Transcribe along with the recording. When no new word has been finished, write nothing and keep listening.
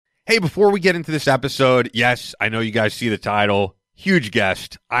Hey, before we get into this episode, yes, I know you guys see the title. Huge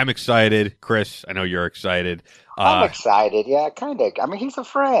guest. I'm excited. Chris, I know you're excited. I'm excited. Yeah, kind of. I mean, he's a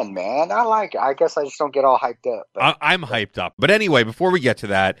friend, man. I guess I just don't get all hyped up. I'm hyped up. But anyway, before we get to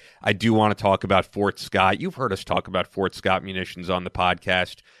that, I do want to talk about Fort Scott. You've heard us talk about Fort Scott Munitions on the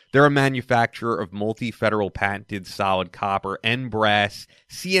podcast. They're a manufacturer of multi-federal patented solid copper and brass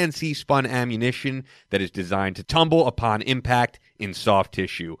CNC spun ammunition that is designed to tumble upon impact in soft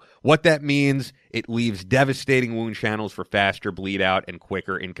tissue. What that means, it leaves devastating wound channels for faster bleed out and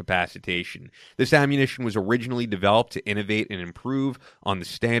quicker incapacitation. This ammunition was originally developed to innovate and improve on the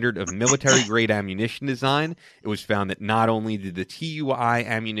standard of military-grade ammunition design. It was found that not only did the TUI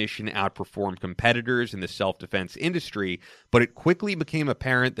ammunition outperform competitors in the self-defense industry, but it quickly became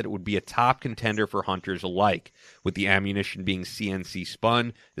apparent that it would be a top contender for hunters alike. With the ammunition being CNC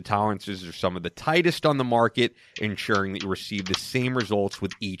spun, the tolerances are some of the tightest on the market, ensuring that you receive the same results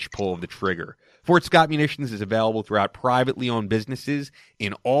with each pull of the trigger. Fort Scott Munitions is available throughout privately owned businesses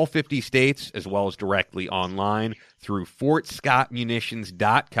in all 50 states, as well as directly online through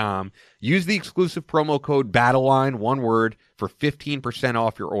FortScottMunitions.com. Use the exclusive promo code BATTLELINE, one word, for 15%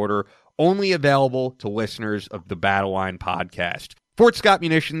 off your order. Only available to listeners of the Battle Line podcast. Fort Scott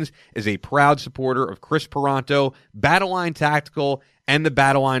Munitions is a proud supporter of Chris Peranto, Battle Line Tactical, and the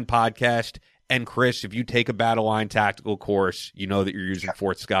Battle Line podcast. And Chris, if you take a Battle Line Tactical course, you know that you're using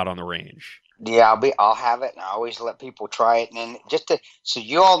Fort Scott on the range. Yeah, I'll have it, and I always let people try it. And then so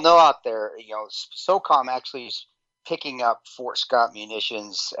you all know out there, SOCOM actually is picking up Fort Scott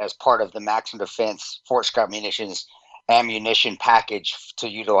Munitions as part of the Maximum Defense Fort Scott Munitions ammunition package to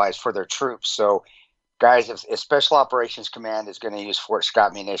utilize for their troops. So, guys, if Special Operations Command is going to use Fort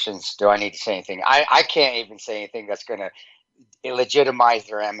Scott Munitions, do I need to say anything? I can't even say anything that's going to legitimize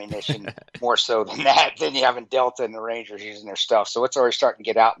their ammunition more so than that. Then you have in Delta and the Rangers using their stuff. So it's already starting to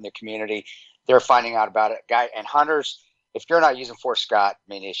get out in the community. They're finding out about it. And hunters, if you're not using Fort Scott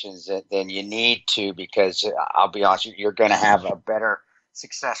munitions, then you need to, because I'll be honest, you're going to have a better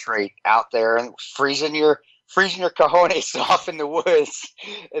success rate out there and freezing your cojones off in the woods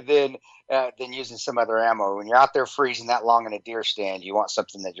than using some other ammo. When you're out there freezing that long in a deer stand, you want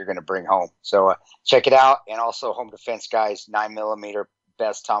something that you're going to bring home. So check it out. And also, Home Defense guys, 9mm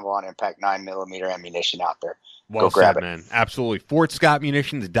best tumble on impact 9mm ammunition out there. Well Go grab said, it, man. Absolutely.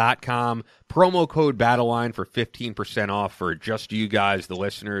 FortScottMunitions.com. Promo code BATTLELINE for 15% off for just you guys, the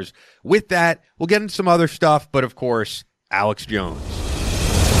listeners. With that, we'll get into some other stuff, but of course, Alex Jones.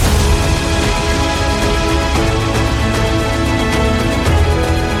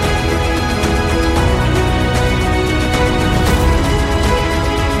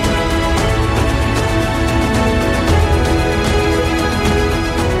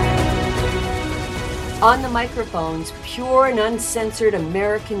 On the microphones, pure and uncensored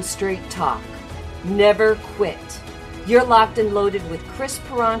American straight talk. Never quit. You're locked and loaded with Chris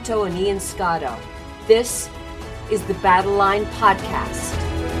Peranto and Ian Scotto. This is the Battle Line Podcast.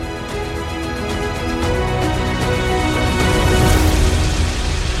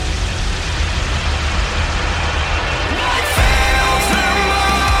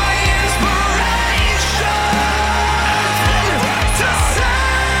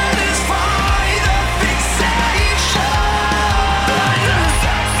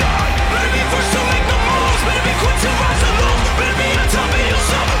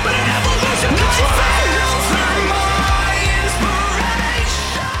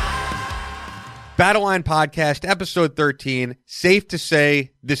 Battle Line Podcast, episode 13. Safe to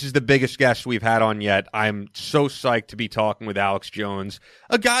say, this is the biggest guest we've had on yet. I'm so psyched to be talking with Alex Jones,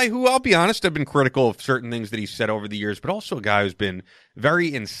 a guy who, I'll be honest, I've been critical of certain things that he's said over the years, but also a guy who's been very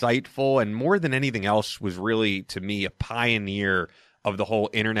insightful and more than anything else was really, to me, a pioneer of the whole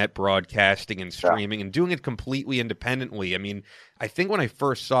internet broadcasting and streaming and doing it completely independently. I mean, I think when I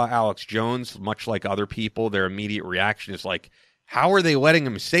first saw Alex Jones, much like other people, their immediate reaction is like, how are they letting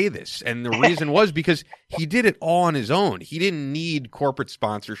him say this? And the reason was because he did it all on his own. He didn't need corporate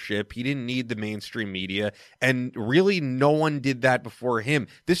sponsorship. He didn't need the mainstream media. And really, no one did that before him.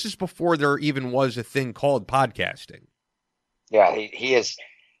 This is before there even was a thing called podcasting. Yeah, he is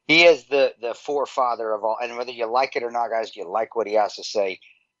the forefather of all. And whether you like it or not, guys, you like what he has to say,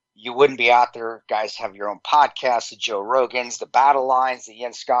 you wouldn't be out there. Guys have your own podcasts, the Joe Rogans, the Battle Lines, the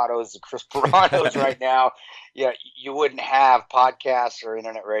Ian Scottos, the Chris Perantos right now. Yeah, you wouldn't have podcasts or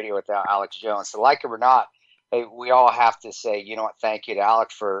internet radio without Alex Jones. So like it or not, hey, we all have to say, you know what, thank you to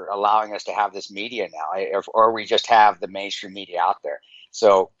Alex for allowing us to have this media now, or we just have the mainstream media out there.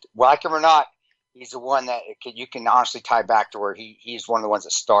 So like him or not, he's the one that you can honestly tie back to where he's one of the ones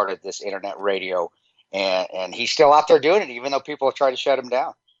that started this internet radio, and he's still out there doing it, even though people have tried to shut him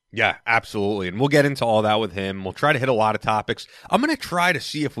down. Yeah, absolutely. And we'll get into all that with him. We'll try to hit a lot of topics. I'm going to try to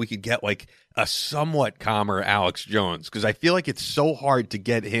see if we could get like a somewhat calmer Alex Jones, because I feel like it's so hard to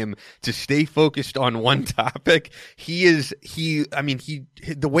get him to stay focused on one topic. The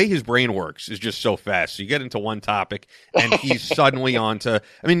way his brain works is just so fast. So you get into one topic and he's suddenly on to,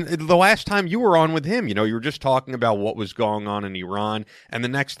 the last time you were on with him, you were just talking about what was going on in Iran. And the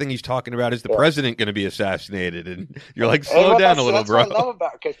next thing he's talking about is the president going to be assassinated. And you're like, slow down a little, bro. That's what I love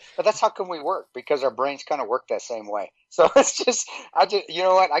about it. But that's how come we work, because our brains kind of work that same way. So you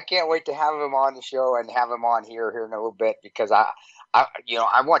know what? I can't wait to have him on the show and have him on here in a little bit, because I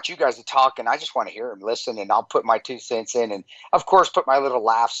want you guys to talk, and I just want to hear him listen, and I'll put my 2 cents in, and of course put my little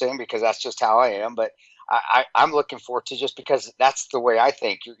laughs in, because that's just how I am. But I'm looking forward to, just because that's the way I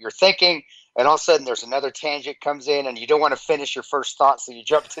think. You're thinking, and all of a sudden there's another tangent comes in, and you don't want to finish your first thought, so you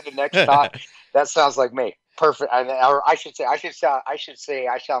jump to the next thought. That sounds like me. Perfect. Or I should say I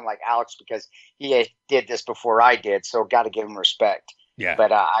sound like Alex, because he did this before I did, so got to give him respect. Yeah.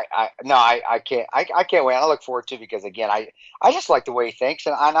 But I can't wait. I look forward to it, because again, I just like the way he thinks,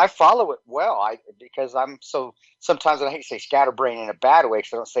 and I follow it well. Because I'm so, sometimes, and I hate to say scatterbrain in a bad way,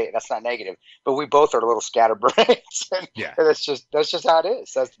 because I don't say it, that's not negative, but we both are a little scatterbrains. And that's just how it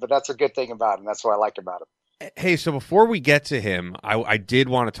is. But that's a good thing about him. That's what I like about him. Hey, so before we get to him, I did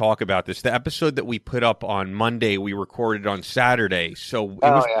want to talk about this. The episode that we put up on Monday, we recorded on Saturday. So it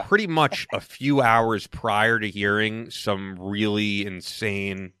was pretty much a few hours prior to hearing some really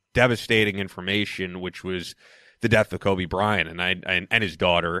insane, devastating information, which was the death of Kobe Bryant and his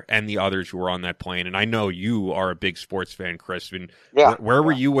daughter and the others who were on that plane. And I know you are a big sports fan, Chris. Where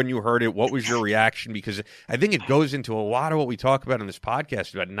were you when you heard it? What was your reaction? Because I think it goes into a lot of what we talk about in this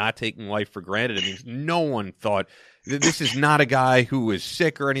podcast about not taking life for granted. No one thought this is not a guy who was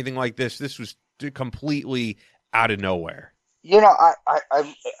sick or anything like this. This was completely out of nowhere. I'm not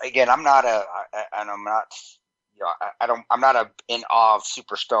in awe of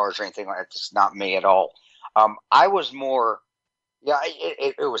superstars or anything like that. It's not me at all. I was more,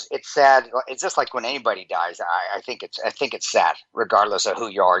 it's sad. It's just like when anybody dies. I think it's sad, regardless of who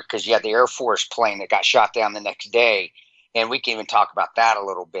you are, because you had the Air Force plane that got shot down the next day, and we can even talk about that a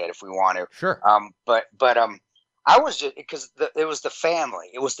little bit if we want to. Sure. I was just, because it was the family,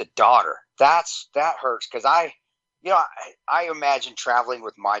 it was the daughter. That hurts, because I imagine traveling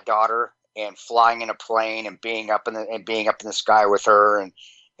with my daughter and flying in a plane and being up in the sky with her, and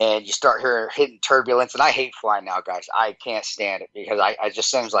you start hitting turbulence. And I hate flying now, guys. I can't stand it, because I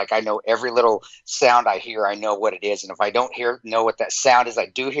just seems like I know every little sound I hear, I know what it is. And if I don't know what that sound is, I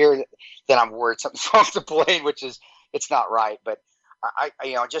do hear it, then I'm worried something's wrong with the plane, it's not right. But I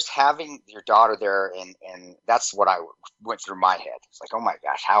just having your daughter there, and that's what I went through my head. It's like, oh my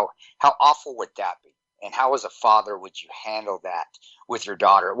gosh, how awful would that be? And how, as a father, would you handle that with your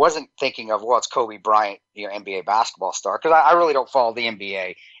daughter? It wasn't thinking of, well, it's Kobe Bryant, NBA basketball star, because I really don't follow the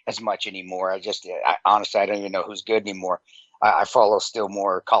NBA as much anymore. Honestly, I don't even know who's good anymore. I follow still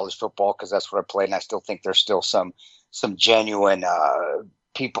more college football, because that's what I played, and I still think there's still some genuine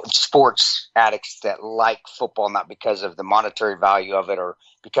people, sports addicts, that like football, not because of the monetary value of it or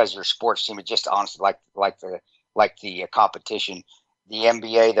because your sports team, is just honestly like the competition. The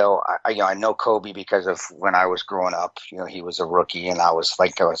NBA, though, I know Kobe because of when I was growing up. He was a rookie, and I was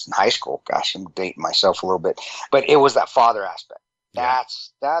in high school. Gosh, I'm dating myself a little bit, but it was that father aspect. Yeah.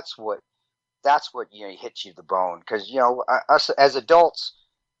 That's what hits you the bone, because us as adults,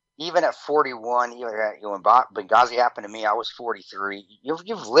 even at 41, when Benghazi happened to me, I was 43.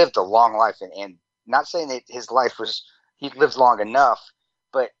 You've lived a long life, and not saying that his life he lived long enough,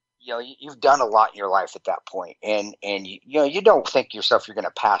 but you've done a lot in your life at that point, and you don't think yourself you're going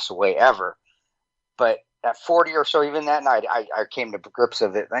to pass away ever. But at 40 or so, even that night, I came to grips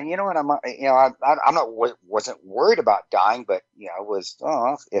with it. And you know what? Wasn't worried about dying, but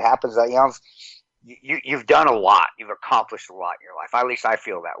it happens that you've done a lot, you've accomplished a lot in your life. At least I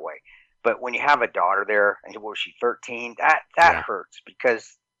feel that way. But when you have a daughter there, and was she 13? That hurts,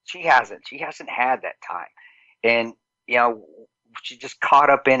 because she hasn't had that time, and she just caught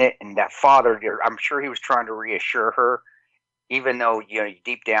up in it. And that father, I'm sure he was trying to reassure her, even though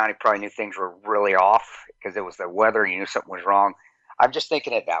deep down he probably knew things were really off, because it was the weather. He knew something was wrong. I'm just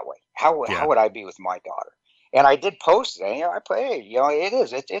thinking it that way. How would I be with my daughter? And I did post it. I play.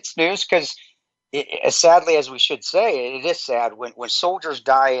 It's news, because as sadly as we should say, it is sad when soldiers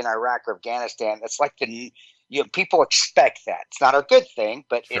die in Iraq or Afghanistan. It's like people expect that. It's not a good thing,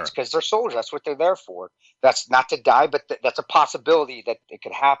 but It's because they're soldiers. That's what they're there for. That's not to die, but that's a possibility that it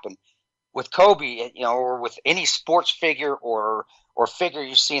could happen. With Kobe, or with any sports figure or figure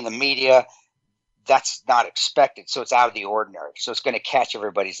you see in the media, that's not expected. So it's out of the ordinary. So it's going to catch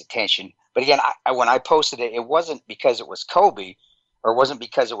everybody's attention. But again, when I posted it, it wasn't because it was Kobe, or it wasn't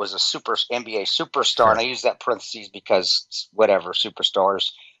because it was a super NBA superstar. Sure. And I use that parentheses because whatever,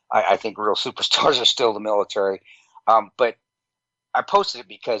 superstars. I think real superstars are still the military. But I posted it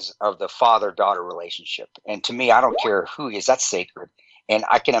because of the father-daughter relationship. And to me, I don't care who he is. That's sacred. And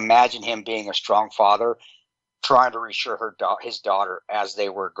I can imagine him being a strong father, trying to reassure his daughter as they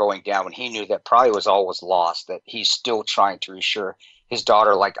were going down, when he knew that probably was all was lost, that he's still trying to reassure his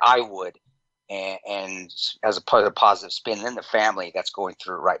daughter like I would, and as a part of the positive spin in the family that's going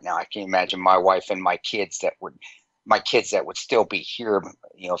through it right now. I can imagine my wife and my kids that would still be here,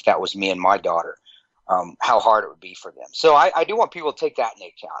 if that was me and my daughter, how hard it would be for them. So I do want people to take that into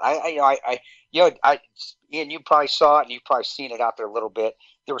account. Ian, you probably saw it, and you've probably seen it out there a little bit.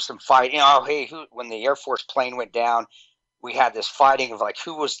 There was some fighting. When the Air Force plane went down, we had this fighting of like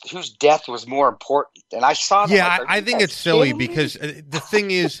whose death was more important. And I saw that. Yeah, I think it's silly because the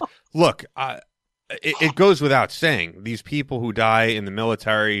thing is, look, it goes without saying, these people who die in the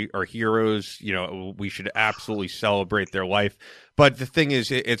military are heroes. We should absolutely celebrate their life. But the thing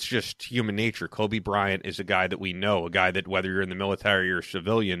is, it's just human nature. Kobe Bryant is a guy that we know, a guy that whether you're in the military or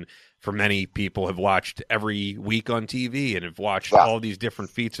civilian, for many people have watched every week on TV and have watched all these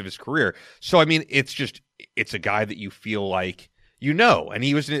different feats of his career. So, I mean, it's a guy that you feel like and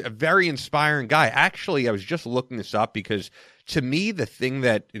he was a very inspiring guy. Actually, I was just looking this up because to me, the thing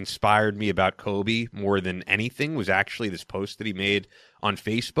that inspired me about Kobe more than anything was actually this post that he made on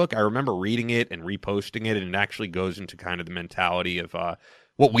Facebook. I remember reading it and reposting it, and it actually goes into kind of the mentality of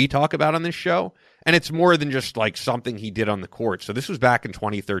what we talk about on this show. And it's more than just like something he did on the court. So this was back in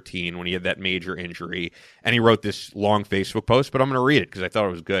 2013 when he had that major injury, and he wrote this long Facebook post, but I'm going to read it because I thought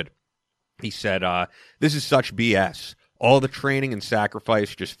it was good. He said, "This is such BS. All the training and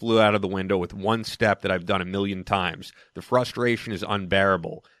sacrifice just flew out of the window with one step that I've done a million times. The frustration is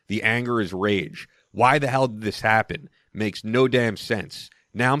unbearable. The anger is rage. Why the hell did this happen? Makes no damn sense.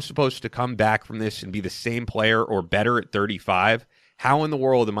 Now I'm supposed to come back from this and be the same player or better at 35? How in the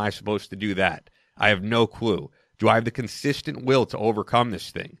world am I supposed to do that? I have no clue. Do I have the consistent will to overcome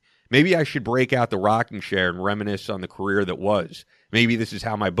this thing? Maybe I should break out the rocking chair and reminisce on the career that was. Maybe this is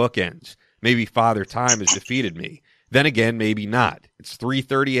how my book ends. Maybe Father Time has defeated me. Then again, maybe not. It's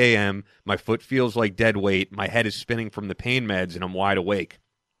 3:30 a.m., my foot feels like dead weight, my head is spinning from the pain meds, and I'm wide awake.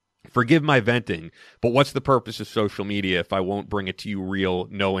 Forgive my venting, but what's the purpose of social media if I won't bring it to you real,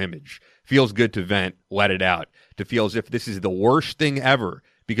 no image? Feels good to vent, let it out. To feel as if this is the worst thing ever,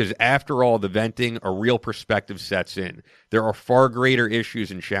 because after all the venting, a real perspective sets in. There are far greater issues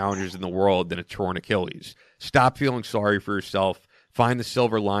and challenges in the world than a torn Achilles. Stop feeling sorry for yourself. Find the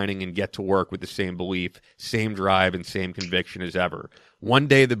silver lining and get to work with the same belief, same drive, and same conviction as ever. One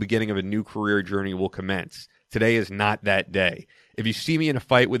day, the beginning of a new career journey will commence. Today is not that day. If you see me in a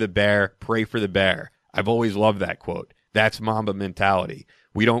fight with a bear, pray for the bear. I've always loved that quote. That's Mamba mentality.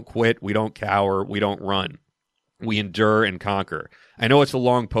 We don't quit, we don't cower, we don't run. We endure and conquer. I know it's a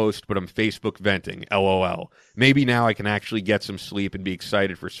long post, but I'm Facebook venting, LOL. Maybe now I can actually get some sleep and be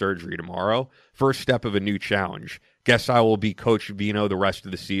excited for surgery tomorrow. First step of a new challenge. Guess I will be Coach Vino the rest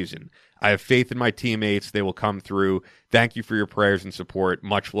of the season. I have faith in my teammates. They will come through. Thank you for your prayers and support.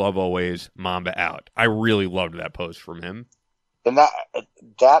 Much love always. Mamba out." I really loved that post from him. And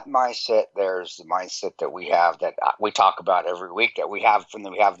that mindset there is the mindset that we have, that we talk about every week, that we have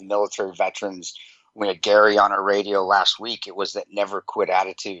the military veterans. We had Gary on our radio last week. It was that never quit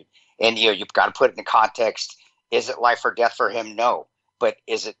attitude. And you've got to put it in context. Is it life or death for him? No. But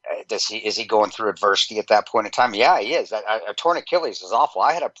is he going through adversity at that point in time? Yeah, he is. A torn Achilles is awful.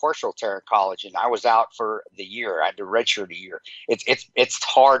 I had a partial tear in college, and I was out for the year. I had to redshirt a year. It's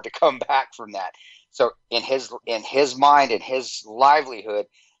hard to come back from that. So in his mind, in his livelihood,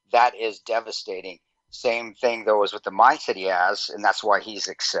 that is devastating. Same thing, though, as with the mindset he has, and that's why he's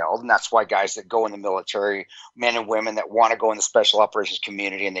excelled, and that's why guys that go in the military, men and women that want to go in the special operations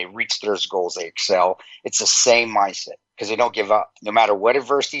community and they reach their goals, they excel. It's the same mindset because they don't give up. No matter what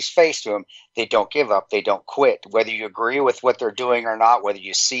adversities face to them, they don't give up. They don't quit. Whether you agree with what they're doing or not, whether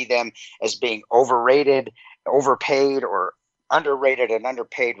you see them as being overrated, overpaid, or underrated and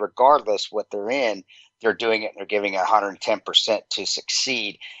underpaid, regardless what they're in, they're doing it and they're giving 110% to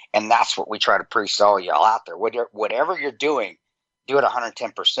succeed. And that's what we try to preach to all y'all out there. Whatever you're doing, do it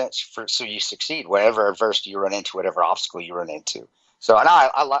 110% so you succeed, whatever adversity you run into, whatever obstacle you run into. So, and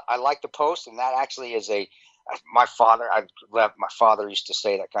I like the post, and that actually is my father used to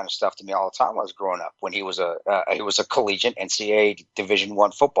say that kind of stuff to me all the time when I was growing up, when he was a collegiate NCAA Division I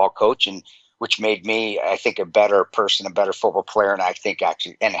football coach, and which made me, I think, a better person, a better football player, and I think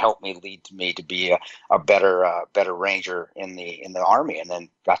actually, and helped me lead me to be a better Ranger in the Army, and then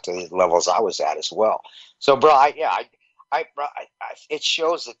got to the levels I was at as well. So, bro, it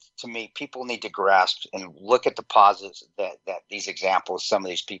shows that to me, people need to grasp and look at the positives that these examples, some of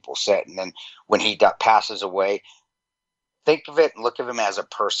these people set, and then when he passes away, think of it and look at him as a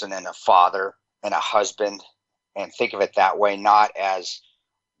person and a father and a husband, and think of it that way, not as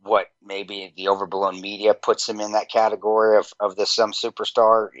what maybe the overblown media puts him in that category of the some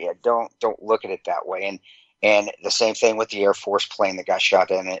superstar. Yeah, don't look at it that way. And the same thing with the Air Force plane that got shot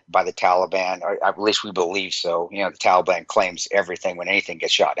in it by the Taliban, or at least we believe so. You know, the Taliban claims everything when anything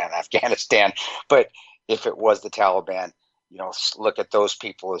gets shot down in Afghanistan. But if it was the Taliban, you know, look at those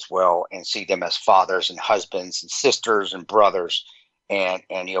people as well and see them as fathers and husbands and sisters and brothers, and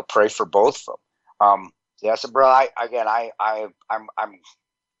you know, pray for both of them. Yeah, so bro,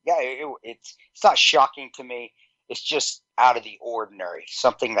 it's not shocking to me. It's just out of the ordinary,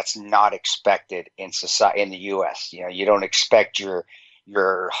 something that's not expected in society in the U.S. You know, you don't expect your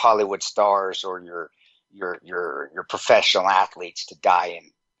Hollywood stars or your professional athletes to die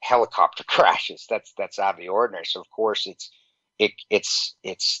in helicopter crashes. That's out of the ordinary. So of course it's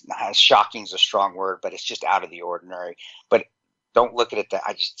not, shocking is a strong word, but it's just out of the ordinary. But don't look at it that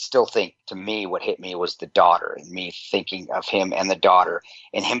I just still think, to me, what hit me was the daughter, and me thinking of him and the daughter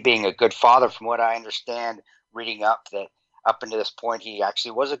and him being a good father. From what I understand, reading up until this point, he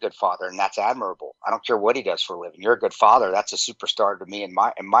actually was a good father, and that's admirable. I don't care what he does for a living. You're a good father. That's a superstar to me in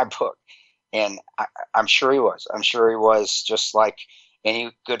my book. And I'm sure he was. I'm sure he was, just like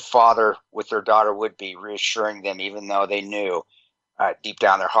any good father with their daughter would be, reassuring them, even though they knew deep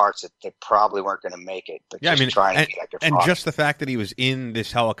down their hearts that they probably weren't going to make it. But yeah, just trying to be like their father. And just the fact that he was in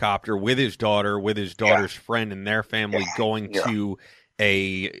this helicopter with his daughter's friend and their family going to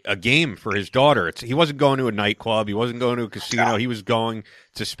a game for his daughter. He wasn't going to a nightclub. He wasn't going to a casino. He was going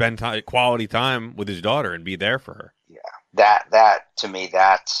to spend quality time with his daughter and be there for her. Yeah, that to me,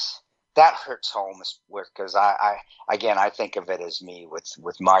 that hurts home, because I think of it as me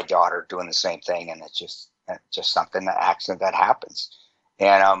with my daughter doing the same thing, and it's just something, that accident that happens.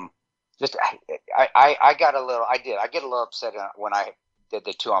 And I get a little upset when I did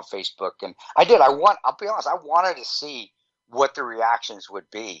the two on Facebook, and I'll be honest, I wanted to see what the reactions would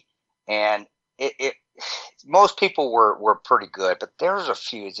be, and most people were pretty good, but there was a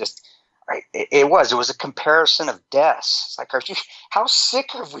few it was a comparison of deaths. It's like, how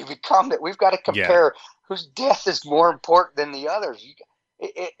sick have we become that we've got to compare whose death is more important than the others?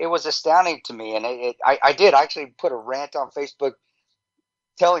 It was astounding to me, and I did actually put a rant on Facebook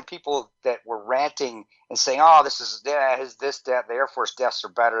telling people that were ranting and saying, "Oh, this death, the Air Force deaths are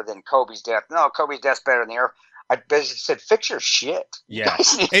better than Kobe's death." No, Kobe's death's better than the Air. I basically said, "Fix your shit." Yeah,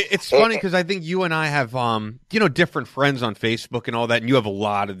 it's funny because I think you and I have different friends on Facebook and all that, and you have a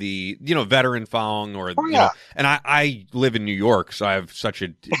lot of the veteran following, or and I live in New York, so I have such a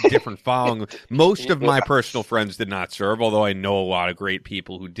different following. Most of my personal friends did not serve, although I know a lot of great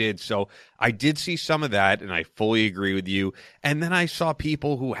people who did. So I did see some of that, and I fully agree with you. And then I saw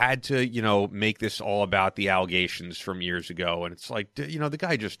people who had to make this all about the allegations from years ago, and it's like, the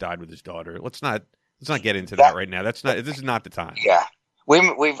guy just died with his daughter. Let's not get into that right now. This is not the time. Yeah.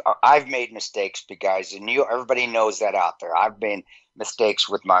 I've made mistakes, guys, and everybody knows that out there. I've made mistakes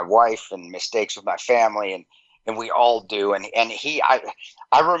with my wife and mistakes with my family, and we all do. And I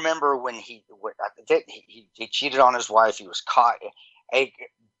remember when he cheated on his wife. He was caught.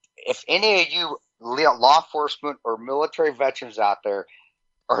 If any of you law enforcement or military veterans out there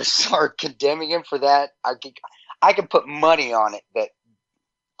are condemning him for that, I can put money on it that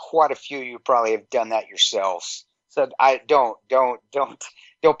quite a few of you probably have done that yourselves. So I don't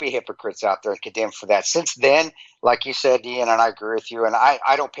be hypocrites out there and condemn for that. Since then, like you said, Ian, and I agree with you, and I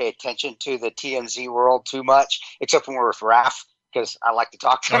don't pay attention to the TMZ world too much, except when we're with Raph, because I like to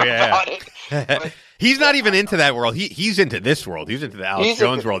talk to him about it. But, he's not even into that world. He's into this world. He's into the Alex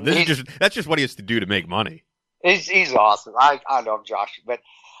Jones world. That's just what he has to do to make money. He's awesome. I know him, Josh, but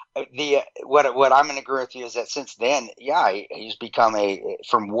what I'm going to agree with you is that since then, he's become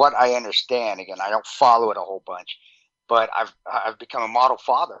from what I understand, again, I don't follow it a whole bunch, but I've become a model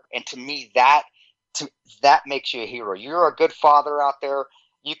father, and to me that makes you a hero. You're a good father out there.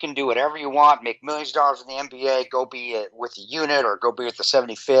 You can do whatever you want, make millions of dollars in the NBA, go be with the unit, or go be with the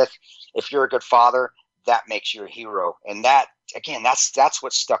 75th. If you're a good father, that makes you a hero, and that, again, that's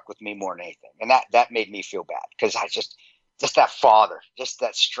what stuck with me more than anything, and that made me feel bad, because I just that father, just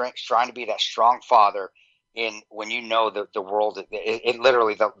that strength, trying to be that strong father when the world, it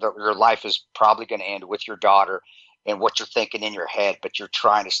literally, your life is probably going to end with your daughter, and what you're thinking in your head, but you're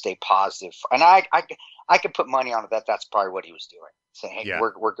trying to stay positive. And I could put money on it that that's probably what he was doing, saying, "Hey, Yeah.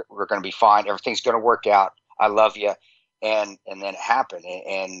 we're going to be fine. Everything's going to work out. I love you." And then it happened.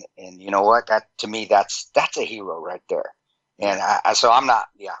 And you know what? That to me, that's a hero right there. And so I'm not.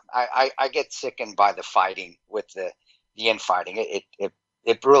 Yeah, I get sickened by the fighting with the infighting.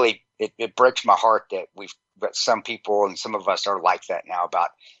 It really breaks my heart that but some people and some of us are like that now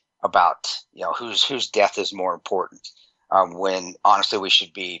about whose death is more important, when honestly we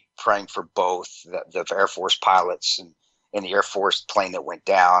should be praying for both the Air Force pilots and the Air Force plane that went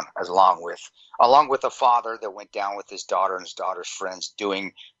down, along with a father that went down with his daughter and his daughter's friends,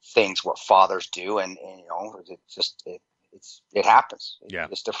 doing things what fathers do, and it happens. Yeah,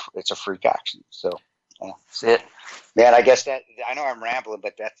 it's a freak action. So. Yeah, that's it, man. I guess that I know I'm rambling,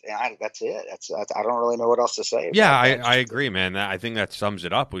 but that's it. That's I don't really know what else to say. Yeah, I agree, man. I think that sums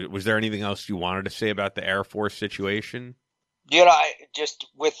it up. Was there anything else you wanted to say about the Air Force situation? I just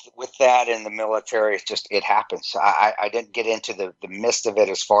with that in the military, it happens. I didn't get into the midst of it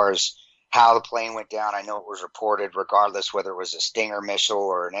as far as how the plane went down. I know it was reported, regardless whether it was a Stinger missile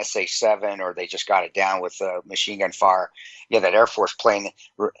or an SA-7 or they just got it down with machine gun fire. Yeah, that Air Force plane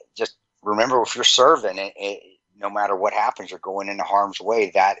just. Remember, if you're serving, no matter what happens, you're going into harm's way.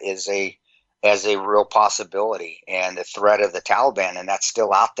 That is a real possibility, and the threat of the Taliban, and that's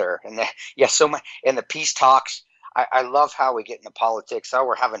still out there. And so much in the peace talks. I love how we get into politics. Oh,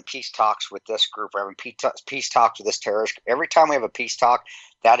 we're having peace talks with this group. We're having peace talks with this terrorist. Every time we have a peace talk,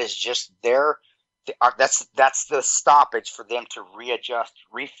 that is just that's the stoppage for them to readjust,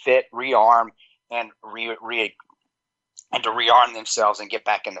 refit, rearm, and and to rearm themselves and get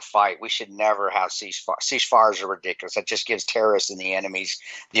back in the fight. We should never have ceasefires. Ceasefires are ridiculous. That just gives terrorists and the enemies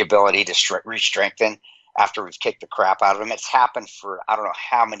the ability to re-strengthen after we've kicked the crap out of them. It's happened for I don't know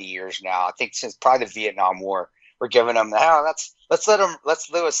how many years now. I think since probably the Vietnam War, we're giving them let's do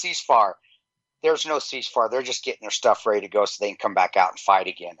a ceasefire. There's no ceasefire. They're just getting their stuff ready to go so they can come back out and fight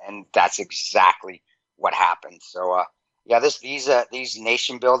again. And that's exactly what happened. So these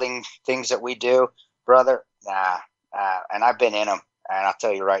nation building things that we do, brother, and I've been in them, and I'll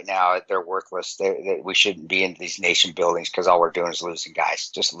tell you right now, they're worthless. We shouldn't be in these nation buildings because all we're doing is losing guys,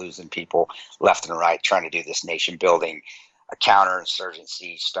 just losing people left and right, trying to do this nation building,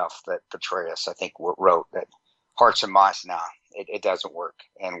 counterinsurgency stuff that Petraeus, I think, wrote that hearts and minds. Now it doesn't work,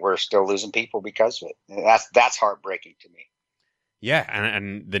 and we're still losing people because of it. And that's heartbreaking to me. Yeah,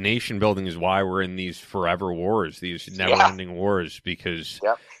 and the nation building is why we're in these forever wars, these never-ending wars, because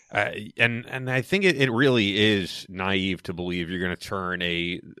and I think it really is naive to believe you're going to turn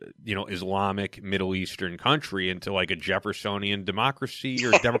a Islamic Middle Eastern country into like a Jeffersonian democracy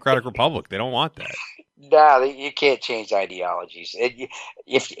or democratic republic. They don't want that. No, you can't change ideologies.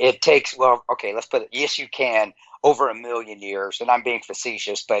 If it takes, let's put it. Yes, you can over 1 million years, and I'm being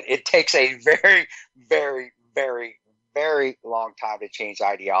facetious, but it takes a very, very, very, very long time to change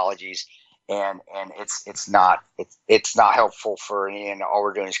ideologies, and it's not helpful for any. And all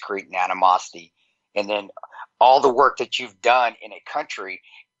we're doing is creating animosity, and then all the work that you've done in a country,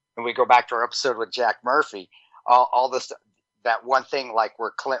 and we go back to our episode with Jack Murphy, all this, that one thing, like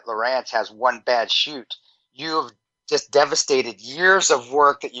where Clint Lawrence has one bad shoot, you've just devastated years of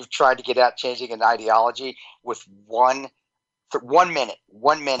work that you've tried to get out changing an ideology with one minute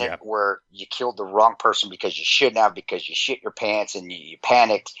where you killed the wrong person because you shouldn't have, because you shit your pants and you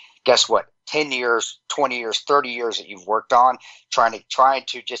panicked. Guess what? 10 years, 20 years, 30 years that you've worked on trying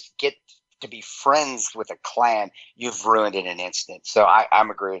to just get to be friends with a clan, you've ruined in an instant. So I'm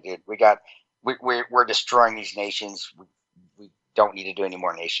agreeing, dude. We're destroying these nations. We don't need to do any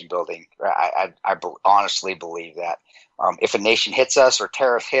more nation building. I honestly believe that. If a nation hits us or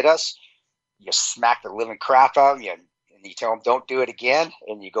terrorists hit us, you smack the living crap out of them, and you tell them don't do it again,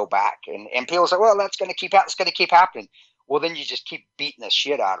 and you go back. And people say, well, that's going to keep happening. It's going to keep happening. Well, then you just keep beating the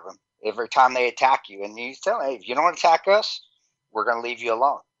shit out of them every time they attack you. And you tell them, hey, if you don't attack us, we're going to leave you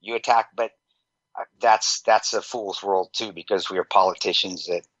alone. You attack, but that's a fool's world too, because we are politicians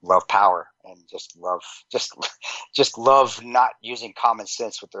that love power and just love not using common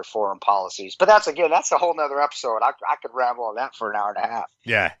sense with their foreign policies. But that's a whole nother episode. I could ramble on that for an hour and a half.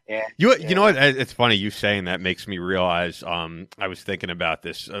 Yeah. You know what? It's funny you saying that makes me realize. I was thinking about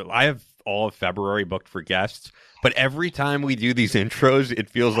this. I have all of February booked for guests. But every time we do these intros, it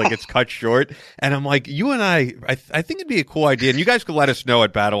feels like it's cut short. And I'm like, you and I think it'd be a cool idea. And you guys could let us know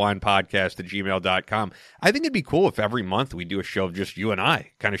at battlelinepodcast@gmail.com. I think it'd be cool if every month we do a show of just you and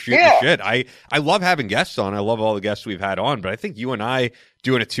I kind of shooting shit. I love having guests on. I love all the guests we've had on. But I think you and I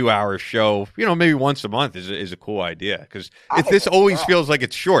doing a 2-hour show, maybe once a month is a cool idea. Because this always feels like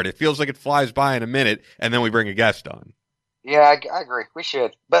it's short. It feels like it flies by in a minute, and then we bring a guest on. Yeah, I agree. We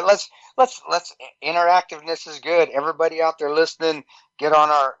should, but let's interactiveness is good. Everybody out there listening, get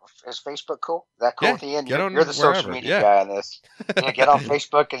on is Facebook cool? Is that cool Yeah, with Ian? get on You're the wherever. social media guy on this. Get on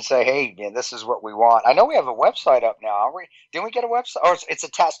Facebook and say, hey, man, this is what we want. I know we have a website up now. Didn't we get a website? Or it's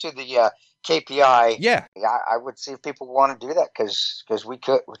attached to the KPI. Yeah. I would see if people want to do that because we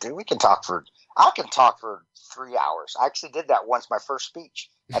can talk I can talk for 3 hours. I actually did that once, my first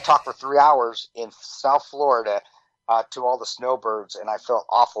speech. I talked for 3 hours in South Florida to all the snowbirds, and I felt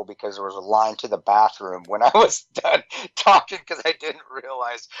awful because there was a line to the bathroom when I was done talking because I didn't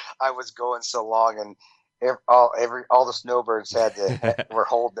realize I was going so long, and all the snowbirds were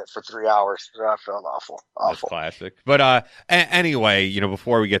holding it for 3 hours. So I felt awful. That's classic. But anyway,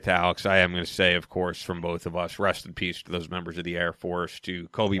 before we get to Alex, I am going to say, of course, from both of us, rest in peace to those members of the Air Force, to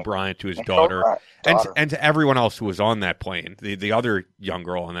Kobe Bryant, to his daughter, and to everyone else who was on that plane, the other young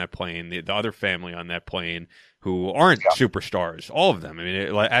girl on that plane, the other family on that plane who aren't superstars, all of them. I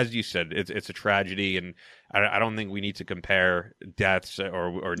mean, as you said, it's a tragedy, and I don't think we need to compare deaths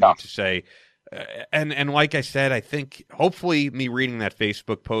or need to say. And like I said, I think hopefully me reading that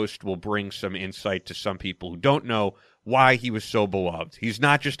Facebook post will bring some insight to some people who don't know why he was so beloved. He's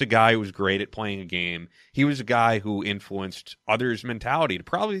not just a guy who was great at playing a game. He was a guy who influenced others' mentality to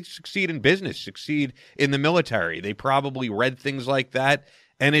probably succeed in business, succeed in the military. They probably read things like that,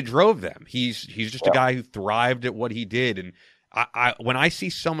 and it drove them. He's just a guy who thrived at what he did. And when I see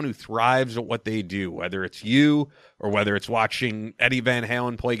someone who thrives at what they do, whether it's you or whether it's watching Eddie Van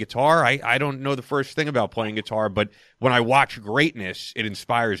Halen play guitar, I don't know the first thing about playing guitar, but when I watch greatness, it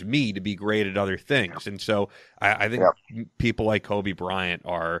inspires me to be great at other things. And so I think people like Kobe Bryant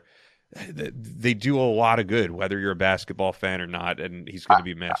they do a lot of good, whether you're a basketball fan or not, and he's going to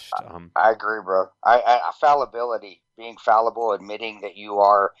be missed. I agree, bro. Fallibility, being fallible, admitting that you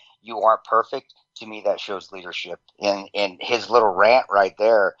aren't perfect, to me, that shows leadership. And his little rant right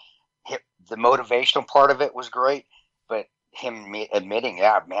there, the motivational part of it was great, but him admitting,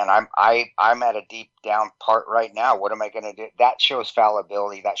 yeah, man, I'm at a deep down part right now. What am I going to do? That shows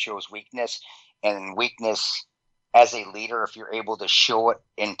fallibility. That shows weakness, and weakness as a leader, if you're able to show it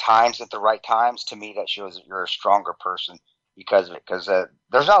in times, at the right times, to me, that shows that you're a stronger person because of it. Because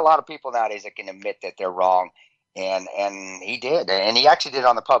there's not a lot of people nowadays that can admit that they're wrong. And he did, and he actually did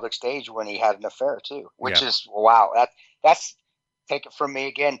on the public stage when he had an affair too, which is wow. That's take it from me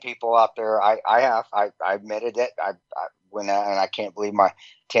again, people out there. I admitted it. And I can't believe my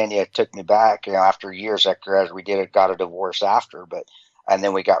Tanya took me back. After years after we got a divorce after, and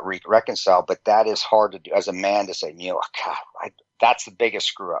then we got reconciled. But that is hard to do as a man to say, God, that's the biggest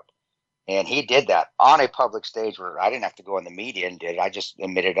screw up. And he did that on a public stage where I didn't have to go in the media and did it. I just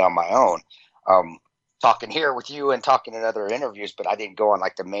admitted it on my own. Talking here with you and talking in other interviews, but I didn't go on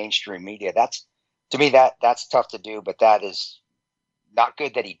like the mainstream media. That's, to me, that's tough to do, but that is not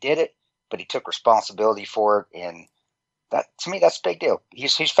good that he did it, but he took responsibility for it. And that, to me, that's a big deal.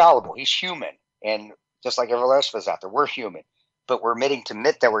 He's fallible. He's human. And just like everyone else of us out there, we're human, but we're admitting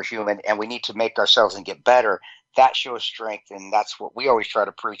that we're human and we need to make ourselves and get better. That shows strength. And that's what we always try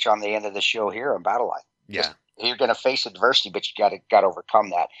to preach on the end of the show here on Battle Line. Yeah. You're going to face adversity, but you got to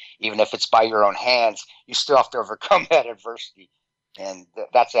overcome that. Even if it's by your own hands, you still have to overcome that adversity, and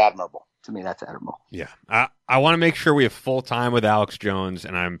that's admirable. To me, that's admirable. Yeah, I want to make sure we have full time with Alex Jones,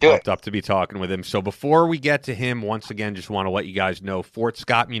 and I'm pumped up to be talking with him. So before we get to him, once again, just want to let you guys know Fort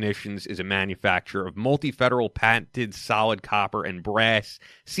Scott Munitions is a manufacturer of multi-federal patented solid copper and brass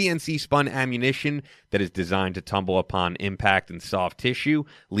CNC-spun ammunition that is designed to tumble upon impact and soft tissue,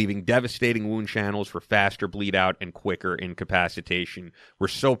 leaving devastating wound channels for faster bleed out and quicker incapacitation. We're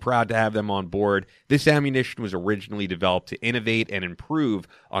so proud to have them on board. This ammunition was originally developed to innovate and improve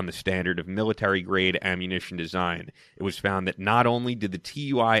on the standard of military-grade ammunition design. It was found that not only did the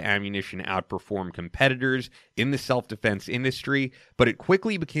TUI ammunition outperform competitors in the self-defense industry, but it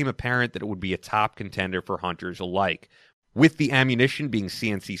quickly became apparent that it would be a top contender for hunters alike. With the ammunition being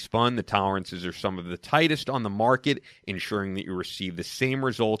CNC spun, the tolerances are some of the tightest on the market, ensuring that you receive the same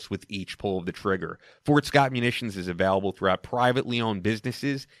results with each pull of the trigger. Fort Scott Munitions is available throughout privately owned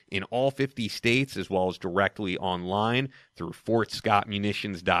businesses in all 50 states, as well as directly online through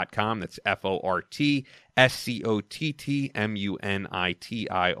FortScottMunitions.com. That's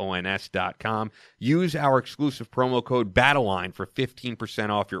FortScottMunitions.com. Use our exclusive promo code BATTLELINE for 15%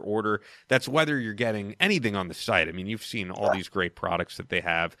 off your order. That's whether you're getting anything on the site. I mean, you've seen all these great products that they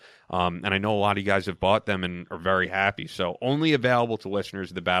have, and I know a lot of you guys have bought them and are very happy. So only available to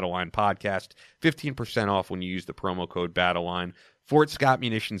listeners of the Battle Line podcast. 15% off when you use the promo code BATTLELINE. Fort Scott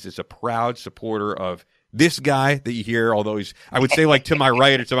Munitions is a proud supporter of this guy that you hear, although he's, I would say, like to my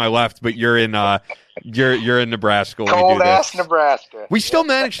right or to my left, but you're in you're in Nebraska when we do this. Cold-ass Nebraska. We still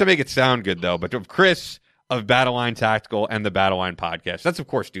managed to make it sound good, though. But of Chris of Battle Line Tactical and the Battle Line podcast, that's, of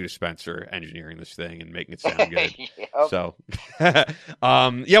course, due to Spencer engineering this thing and making it sound good. Yep. So,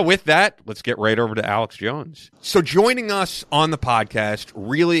 with that, let's get right over to Alex Jones. So joining us on the podcast,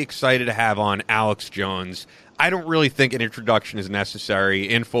 really excited to have on Alex Jones. I don't really think an introduction is necessary.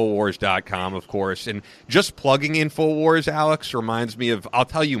 Infowars.com, of course. And just plugging Infowars, Alex, reminds me of, I'll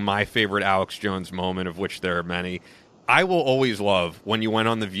tell you my favorite Alex Jones moment, of which there are many. I will always love when you went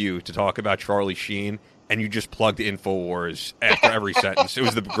on The View to talk about Charlie Sheen and you just plugged Infowars after every sentence. It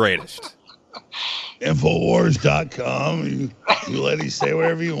was the greatest. Infowars.com. You let it say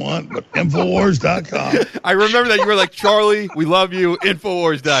whatever you want, but Infowars.com. I remember that you were like, Charlie, we love you,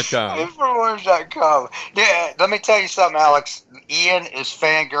 Infowars.com. Infowars.com. Yeah, let me tell you something, Alex. Ian is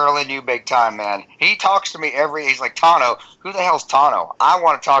fangirling you big time, man. He talks to me he's like, Tano, who the hell's Tano? I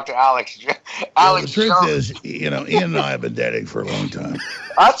want to talk to Alex. Well, the truth is, Ian and I have been dating for a long time.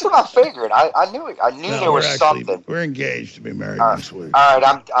 That's what I figured. I knew it. I knew there was something. We're engaged to be married next week. All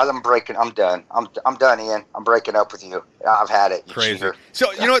right, I'm breaking. I'm done. I'm done, Ian. I'm breaking up with you. I've had it. Crazy. Cheater.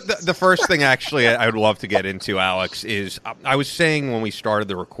 So, you know what? The first thing, actually, I would love to get into, Alex, is I was saying when we started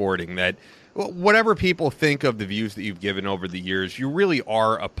the recording that whatever people think of the views that you've given over the years, you really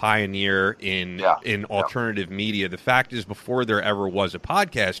are a pioneer in alternative media. The fact is, before there ever was a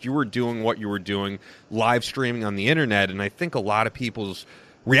podcast, you were doing what you were doing, live streaming on the internet, and I think a lot of people's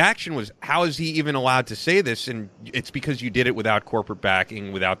reaction was, how is he even allowed to say this? And it's because you did it without corporate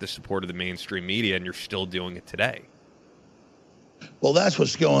backing, without the support of the mainstream media, and you're still doing it today. Well, that's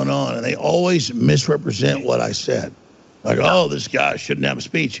what's going on, and they always misrepresent what I said. Like, oh, this guy shouldn't have a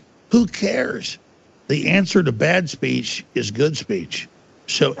speech. Who cares? The answer to bad speech is good speech.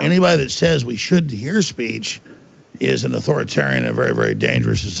 So anybody that says we shouldn't hear speech is an authoritarian and very, very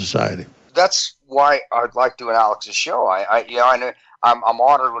dangerous to society. That's why I'd like doing Alex's show. I know I'm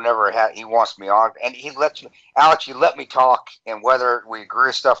honored whenever he wants me on, and he lets me. Alex, you let me talk, and whether we agree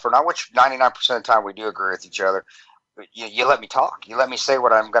with stuff or not, which 99% of the time we do agree with each other. You let me talk. You let me say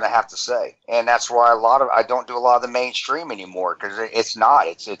what I'm going to have to say, and that's why I don't do a lot of the mainstream anymore, because it's not.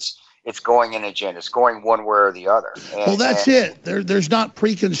 It's going in agenda. It's going one way or the other. Well, that's it. There's not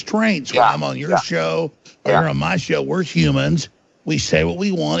pre-constraints when I'm on your show or you're on my show. We're humans. We say what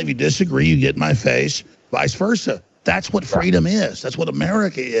we want. If you disagree, you get in my face. Vice versa. That's what freedom is. That's what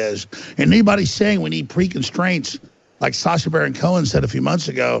America is. And anybody saying we need pre-constraints, like Sacha Baron Cohen said a few months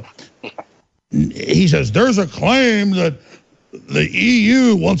ago, he says there's a claim that the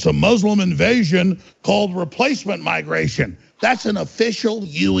EU wants a Muslim invasion called replacement migration. That's an official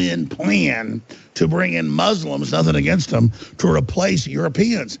UN plan to bring in Muslims, nothing against them, to replace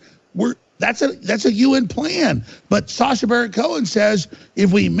Europeans. That's a UN plan. But Sacha Baron Cohen says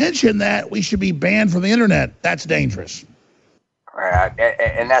if we mention that, we should be banned from the internet. That's dangerous. Right,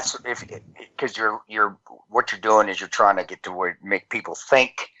 and that's because what you're doing is you're trying to get to where make people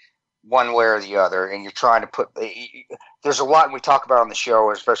think one way or the other, and you're trying to put. There's a lot we talk about on the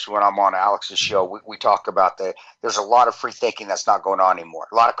show, especially when I'm on Alex's show. We talk about there's a lot of free thinking that's not going on anymore.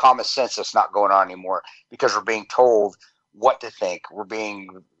 A lot of common sense that's not going on anymore because we're being told what to think. We're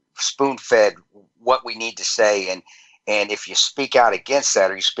being spoon-fed what we need to say, and if you speak out against that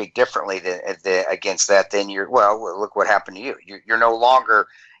or you speak differently against that, then look what happened to you. You don't longer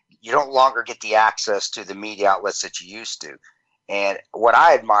get the access to the media outlets that you used to. And what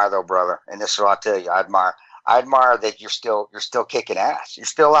I admire, though, brother, and this is what I'll tell you, I admire that you're still kicking ass. You're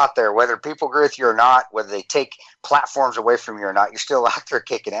still out there, whether people agree with you or not, whether they take platforms away from you or not. You're still out there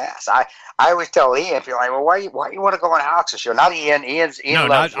kicking ass. I always tell Ian, if you're like, well, why you want to go on Alex's show? Not Ian. Ian no,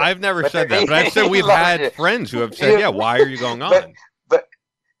 loves I've never said that, but I've said we've had friends who have said, yeah, why are you going on? But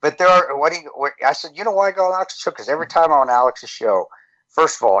there are I said, you know why I go on Alex's show? Because every time I'm on Alex's show,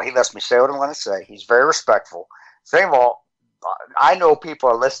 first of all, he lets me say what I'm going to say. He's very respectful. Second of all, I know people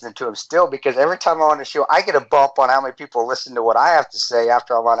are listening to him still because every time I'm on the show, I get a bump on how many people listen to what I have to say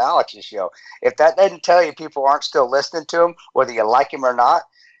after I'm on Alex's show. If that doesn't tell you people aren't still listening to him, whether you like him or not,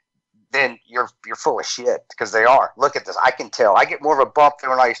 then you're full of shit, because they are. Look at this. I can tell. I get more of a bump than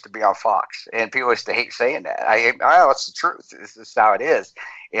when I used to be on Fox, and people used to hate saying that. It's the truth. This is how it is.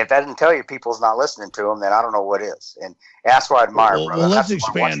 If that didn't tell you people's not listening to them, then I don't know what is. And that's what I admire, brother. Well, let's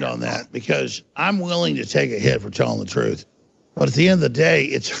expand on that, because I'm willing to take a hit for telling the truth. But at the end of the day,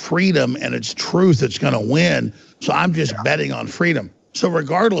 it's freedom and it's truth that's going to win. So I'm just betting on freedom. So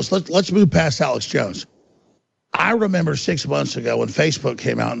regardless, let's move past Alex Jones. I remember 6 months ago when Facebook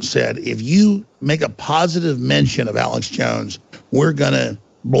came out and said, if you make a positive mention of Alex Jones, we're going to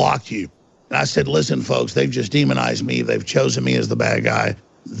block you. And I said, listen, folks, they've just demonized me. They've chosen me as the bad guy.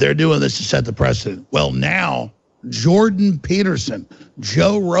 They're doing this to set the precedent. Well, now, Jordan Peterson,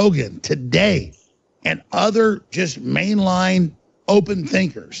 Joe Rogan, today, and other just mainline open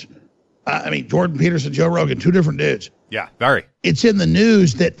thinkers. Jordan Peterson, Joe Rogan, two different dudes. Yeah, very. It's in the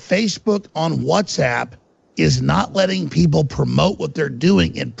news that Facebook on WhatsApp is not letting people promote what they're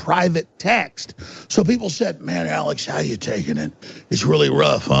doing in private text. So people said, man, Alex, how you taking it? It's really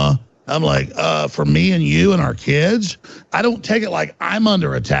rough, huh? I'm like, for me and you and our kids, I don't take it like I'm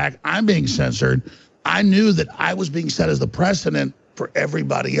under attack. I'm being censored. I knew that I was being set as the precedent for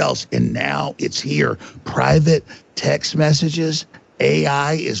everybody else. And now it's here. Private text messages,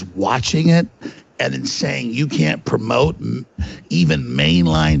 AI is watching it and then saying you can't promote even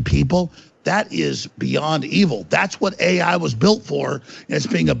mainline people. That is beyond evil. That's what AI was built for, and it's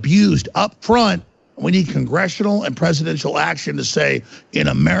being abused up front. We need congressional and presidential action to say, in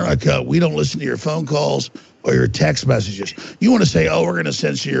America, we don't listen to your phone calls or your text messages. You want to say, oh, we're going to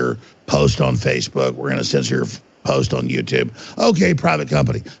censor your post on Facebook. We're going to censor your post on YouTube. Okay, private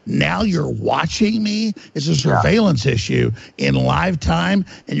company. Now you're watching me. It's a surveillance issue in live time,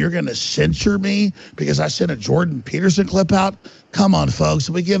 and you're going to censor me because I sent a Jordan Peterson clip out? Come on, folks.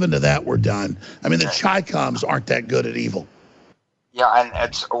 If we give into that, we're done. I mean, the Chi-Coms aren't that good at evil. Yeah, and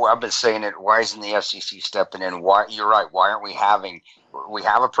I've been saying it. Why isn't the FCC stepping in? Why? You're right. Why aren't we have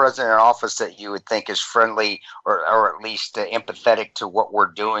a president in office that you would think is friendly or at least empathetic to what we're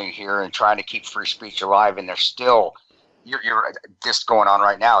doing here and trying to keep free speech alive, and there's still you're just going on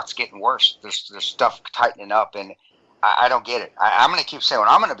right now. It's getting worse. There's stuff tightening up, and I don't get it. I'm going to keep saying what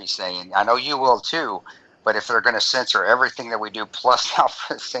I'm going to be saying. I know you will too. But if they're going to censor everything that we do, plus now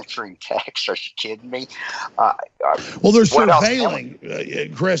censoring text, are you kidding me? Well, they're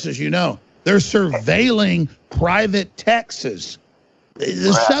surveilling, Chris, as you know. They're surveilling private texts.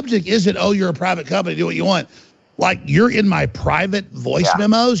 The subject isn't, oh, you're a private company, do what you want. Like, you're in my private voice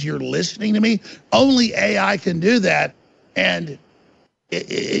memos, you're listening to me. Only AI can do that, and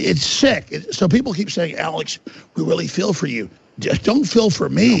it's sick. So people keep saying, Alex, we really feel for you. Just don't feel for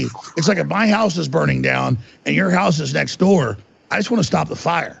me. It's like if my house is burning down and your house is next door, I just want to stop the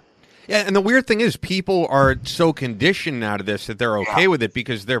fire. Yeah, and the weird thing is people are so conditioned now to this that they're okay with it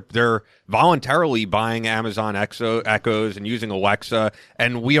because they're voluntarily buying Amazon Echoes and using Alexa,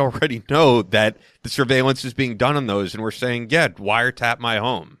 and we already know that the surveillance is being done on those, and we're saying, yeah, wiretap my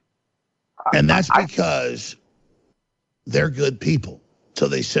home. And that's because they're good people. So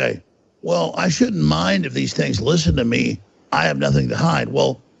they say, well, I shouldn't mind if these things listen to me. I have nothing to hide.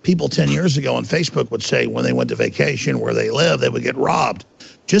 Well, people 10 years ago on Facebook would say when they went to vacation where they live, they would get robbed.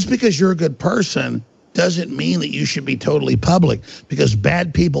 Just because you're a good person doesn't mean that you should be totally public, because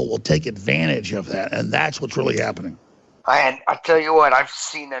bad people will take advantage of that. And that's what's really happening. And I tell you what, I've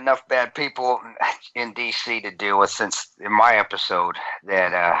seen enough bad people in D.C. to deal with since in my episode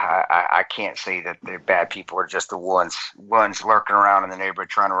that I can't say that the bad people are just the ones lurking around in the neighborhood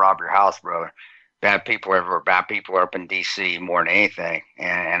trying to rob your house, brother. Bad people are everywhere. Bad people are up in D.C. more than anything,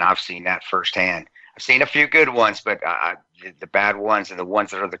 and I've seen that firsthand. I've seen a few good ones, but the bad ones and the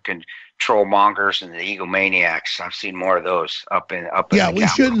ones that are the control mongers and the egomaniacs, I've seen more of those up in Yeah, we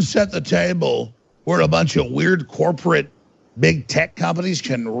shouldn't set the table where a bunch of weird corporate big tech companies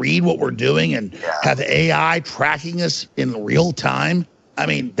can read what we're doing and have AI tracking us in real time. I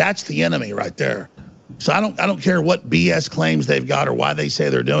mean, that's the enemy right there. So I don't care what BS claims they've got or why they say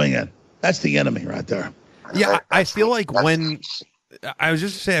they're doing it. That's the enemy right there. Yeah, I feel like when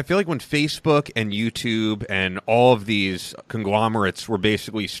Facebook and YouTube and all of these conglomerates were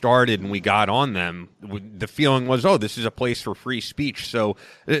basically started and we got on them, the feeling was, oh, this is a place for free speech. So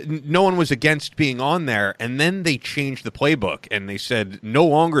no one was against being on there. And then they changed the playbook and they said, no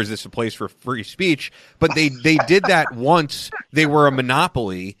longer is this a place for free speech. But they did that once they were a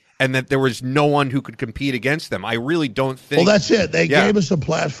monopoly and that there was no one who could compete against them. I really don't think. Well, that's it. They gave us a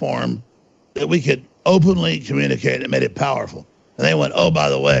platform that we could openly communicate and made it powerful. And they went, oh, by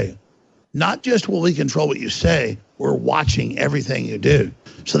the way, not just will we control what you say, we're watching everything you do.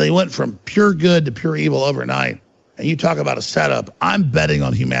 So they went from pure good to pure evil overnight. and you talk about a setup, I'm betting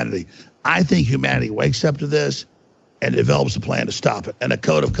on humanity. I think humanity wakes up to this and develops a plan to stop it and a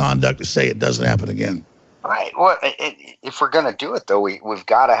code of conduct to say it doesn't happen again. Right. Well, if we're going to do it, though, we've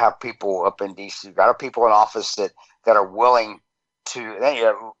got to have people up in D.C., we've got to have people in office that are willing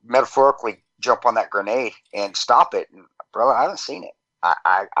to metaphorically jump on that grenade and stop it. And, brother, I haven't seen it.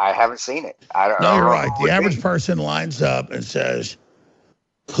 I haven't seen it. No, you're right. The average person lines up and says,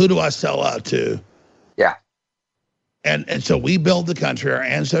 who do I sell out to? Yeah. And so we build the country, our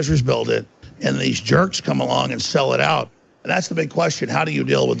ancestors build it, and these jerks come along and sell it out. And that's the big question. How do you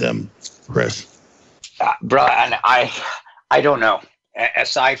deal with them, Chris? Bro, and I don't know.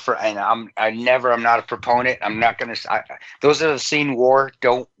 Aside from, and I'm not a proponent. I'm not going to. Those that have seen war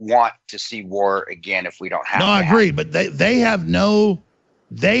don't want to see war again if we don't have. No, I agree, but they have no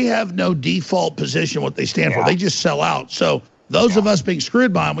default position what they stand for. They just sell out. So those of us being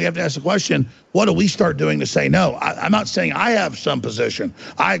screwed by them, we have to ask the question: what do we start doing to say no? I'm not saying I have some position.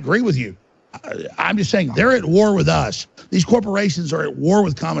 I agree with you. I'm just saying they're at war with us. These corporations are at war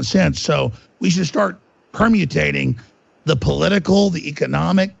with common sense. So we should start permutating the political, the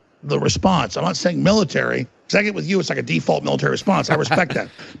economic, the response. I'm not saying military, because I get with you, it's like a default military response. I respect that.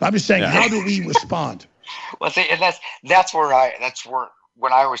 But I'm just saying, how do we respond? Well, see, and that's where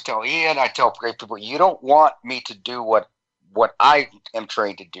when I always tell Ian, I tell great people, you don't want me to do what I am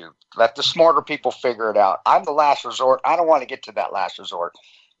trained to do. Let the smarter people figure it out. I'm the last resort. I don't want to get to that last resort.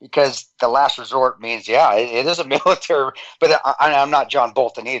 Because the last resort means, it is a military, but I'm not John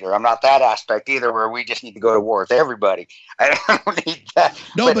Bolton either. I'm not that aspect either, where we just need to go to war with everybody. I don't need that.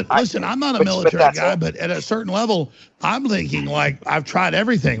 No, but listen, I'm not a military guy, but at a certain level, I'm thinking like, I've tried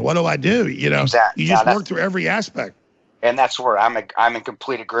everything. What do I do? Exactly. You just work through every aspect. And that's where I'm in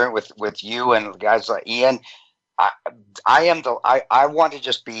complete agreement with you and guys like Ian. I want to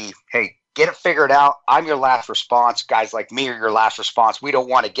just be, hey, get it figured out. I'm your last response. Guys like me are your last response. We don't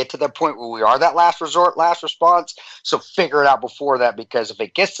want to get to the point where we are that last resort, last response. So figure it out before that, because if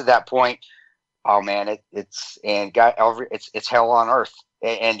it gets to that point, oh man, it's hell on earth,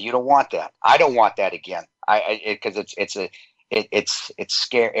 and you don't want that. I don't want that again. Because it's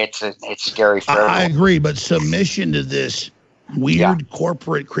scary. It's scary for everyone. I agree, but submission to this weird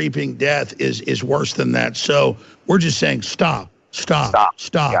corporate creeping death is worse than that. So we're just saying stop.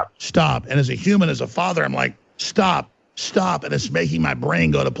 And as a human, as a father, I'm like, stop. And it's making my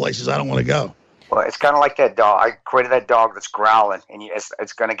brain go to places I don't want to go. Well, it's kind of like that dog. I created that dog that's growling, and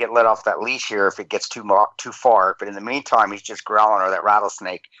it's going to get let off that leash here if it gets too far. But in the meantime, he's just growling, or that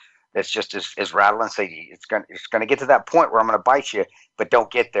rattlesnake that's just is rattling. So it's going to get to that point where I'm going to bite you, but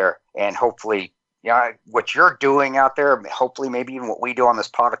don't get there. And hopefully, what you're doing out there, hopefully maybe even what we do on this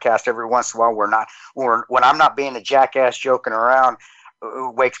podcast every once in a while, when I'm not being a jackass joking around,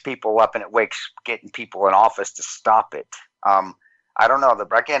 it wakes people up, and it wakes getting people in office to stop it. I don't know.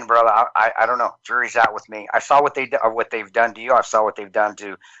 Again, brother, I don't know. Jury's out with me. I saw what they've done to you. I saw what they've done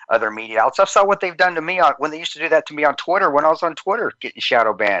to other media outlets. I saw what they've done to me when they used to do that to me on Twitter, when I was on Twitter getting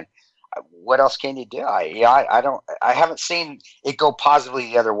shadow banned. What else can you do? I haven't seen it go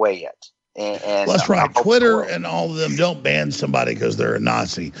positively the other way yet. And well, that's right. Twitter and all of them don't ban somebody because they're a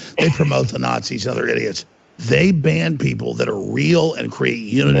Nazi. They promote the Nazis and other idiots. They ban people that are real and create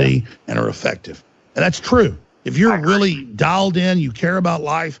unity and are effective. And that's true. If you're really dialed in, you care about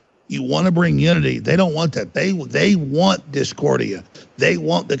life, you want to bring unity, they don't want that. They want discordia. They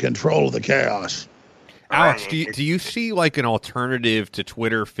want the control of the chaos. Alex, do you see like an alternative to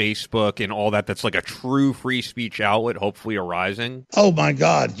Twitter, Facebook, and all that that's like a true free speech outlet hopefully arising? Oh, my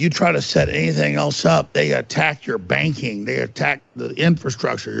God. You try to set anything else up, they attack your banking. They attack the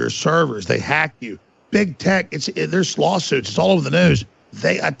infrastructure, your servers. They hack you. Big tech, there's lawsuits. It's all over the news.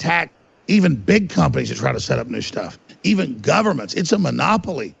 They attack even big companies that try to set up new stuff. Even governments. It's a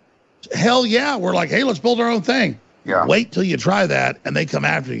monopoly. Hell yeah. We're like, hey, let's build our own thing. Yeah. Wait till you try that, and they come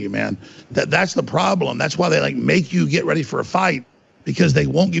after you, man. That's the problem. That's why they make you get ready for a fight, because they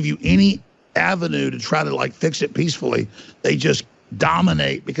won't give you any avenue to try to fix it peacefully. They just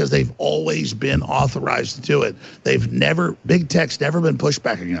dominate because they've always been authorized to do it. Big tech's never been pushed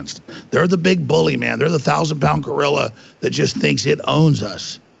back against. They're the big bully, man. They're the 1,000-pound gorilla that just thinks it owns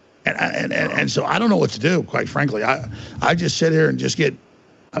us. And so I don't know what to do, quite frankly. I just sit here and just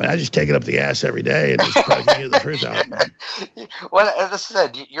I just take it up the ass every day and just try to get the truth out. Well, as I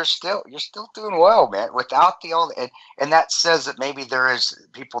said, you're still doing well, man. Without and that says that maybe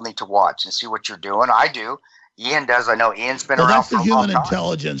people need to watch and see what you're doing. I do. Ian does. I know Ian's been around. That's the human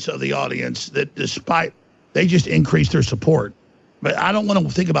intelligence of the audience that, despite they just increase their support. But I don't want to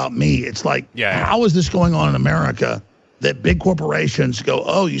think about me. It's like, how is this going on in America that big corporations go,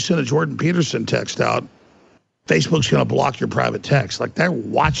 oh, you sent a Jordan Peterson text out? Facebook's going to block your private text. Like, they're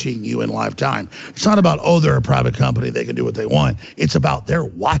watching you in live time. It's not about, oh, they're a private company, they can do what they want. It's about they're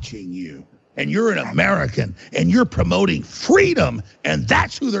watching you. And you're an American, and you're promoting freedom, and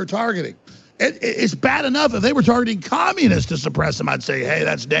that's who they're targeting. It's bad enough if they were targeting communists to suppress them. I'd say, hey,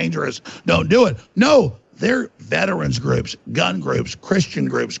 that's dangerous. Don't do it. No, they're veterans groups, gun groups, Christian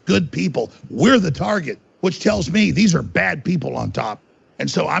groups, good people. We're the target, which tells me these are bad people on top. And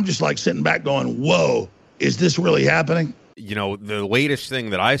so I'm just like sitting back going, whoa, is this really happening? You know, the latest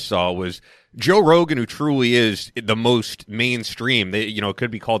thing that I saw was Joe Rogan, who truly is the most mainstream. It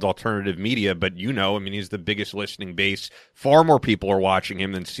could be called alternative media, but I mean, he's the biggest listening base. Far more people are watching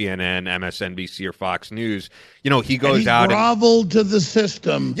him than CNN, MSNBC, or Fox News. He goes out and groveled to the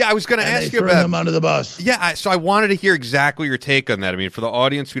system. Yeah, I was going to ask you about him under the bus. Yeah, so I wanted to hear exactly your take on that. I mean, for the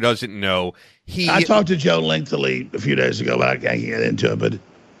audience who doesn't know, I talked to Joe lengthily a few days ago, but I can't get into it. But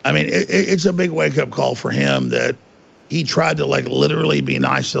I mean, it's a big wake up call for him that he tried to literally be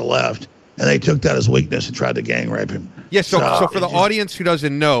nice to the left. And they took that as weakness and tried to gang rape him. Yeah, so for the audience who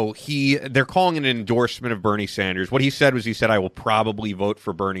doesn't know, they're calling it an endorsement of Bernie Sanders. What he said, I will probably vote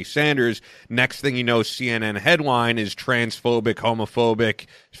for Bernie Sanders. Next thing you know, CNN headline is transphobic, homophobic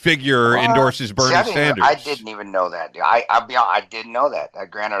figure endorses Bernie Sanders. I didn't even know that. I didn't know that.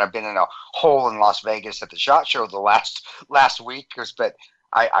 Granted, I've been in a hole in Las Vegas at the SHOT Show the last week, but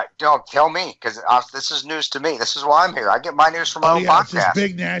I don't tell me, because this is news to me. This is why I'm here. I get my news from my own podcast. It's this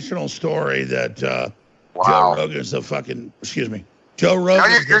big national story that Joe Rogan's Joe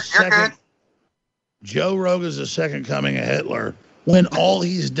Rogan's the second. Joe Rogan's the second coming of Hitler, when all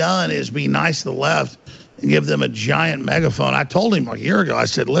he's done is be nice to the left and give them a giant megaphone. I told him a year ago, I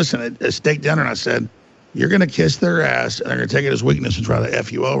said, listen, at steak dinner, and I said, you're going to kiss their ass, and they're going to take it as weakness and try to F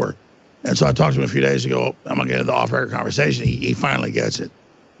you over. And so I talked to him a few days ago. I'm going to get into the off-air conversation. He finally gets it.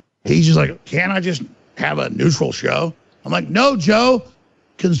 He's just like, can't I just have a neutral show? I'm like, no, Joe.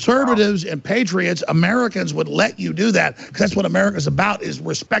 Conservatives and patriots, Americans would let you do that, because that's what America's about, is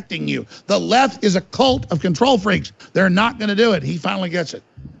respecting you. The left is a cult of control freaks. They're not going to do it. He finally gets it.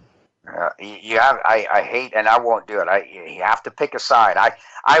 I hate, and I won't do it. You have to pick a side.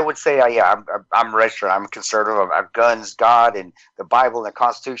 I would say, I'm registered. I'm a conservative. I've guns, God, and the Bible and the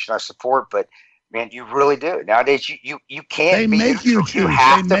Constitution I support. But man, you really do nowadays. You can't. They make you choose. You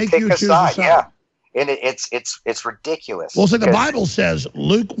have to pick a side. Yeah, and it's ridiculous. Well, so the Bible says,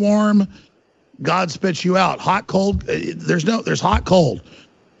 lukewarm, God spits you out. Hot, cold. There's hot, cold.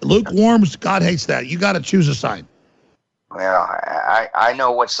 Lukewarm, God hates that. You got to choose a side. Well, I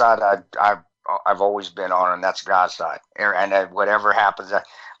know what side I've always been on, and that's God's side. And whatever happens, but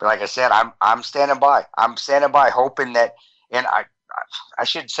like I said, I'm standing by. I'm standing by, hoping that. And I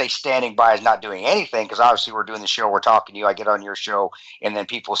should say standing by is not doing anything, because obviously we're doing the show, we're talking to you, I get on your show, and then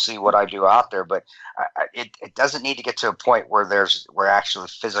people see what I do out there. But it doesn't need to get to a point where actually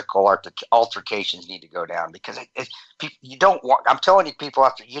physical altercations need to go down, because you don't want. I'm telling you, people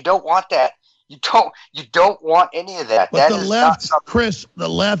out there, you don't want that. You don't want any of that. But the left, Chris, the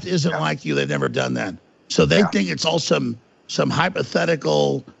left isn't like you. They've never done that. So they think it's all some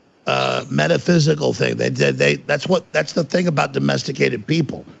hypothetical, metaphysical thing. That's the thing about domesticated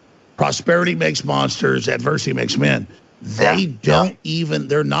people. Prosperity makes monsters. Adversity makes men. They're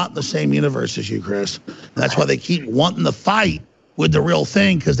not in the same universe as you, Chris. That's why they keep wanting the fight with the real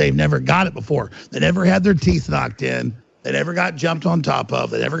thing, because they've never got it before. They never had their teeth knocked in. They never got jumped on top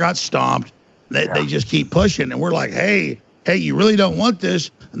of. They never got stomped. They just keep pushing, and we're like, hey, you really don't want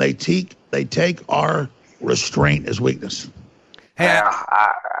this, and they take our restraint as weakness. Hey,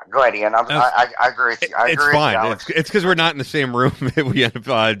 go ahead, Ian. I agree with you. It's fine. It's because we're not in the same room that we end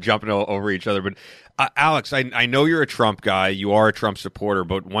up jumping over each other. But Alex, I know you're a Trump guy. You are a Trump supporter.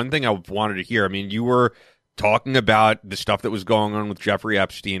 But one thing I wanted to hear, I mean, you were talking about the stuff that was going on with Jeffrey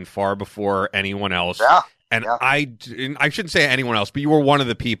Epstein far before anyone else. Yeah. And I shouldn't say anyone else, but you were one of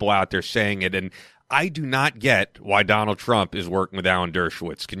the people out there saying it. And I do not get why Donald Trump is working with Alan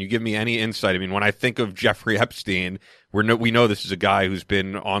Dershowitz. Can you give me any insight? I mean, when I think of Jeffrey Epstein, we know this is a guy who's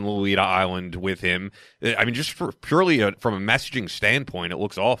been on Lolita Island with him. I mean, just purely from a messaging standpoint, it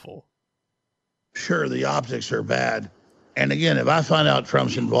looks awful. Sure, the optics are bad. And again, if I find out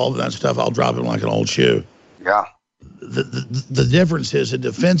Trump's involved in that stuff, I'll drop him like an old shoe. Yeah. The difference is a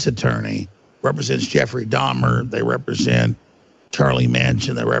defense attorney represents Jeffrey Dahmer. They represent Charlie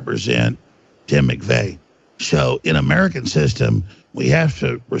Manson. They represent Tim McVeigh. So in American system, we have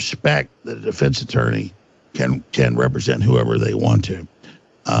to respect that a defense attorney can represent whoever they want to.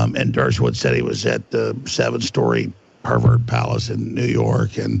 And Dershowitz said he was at the 7-story pervert palace in New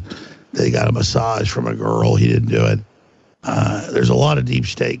York, and they got a massage from a girl. He didn't do it. There's a lot of deep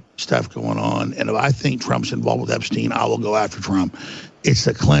state stuff going on. And if I think Trump's involved with Epstein, I will go after Trump. It's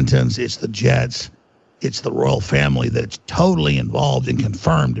the Clintons, it's the Jets, it's the royal family that's totally involved and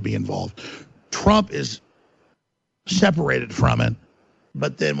confirmed to be involved. Trump is separated from it.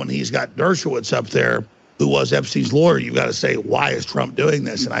 But then when he's got Dershowitz up there, who was Epstein's lawyer, you've got to say, why is Trump doing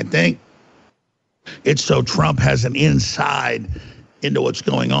this? And I think it's so Trump has an inside into what's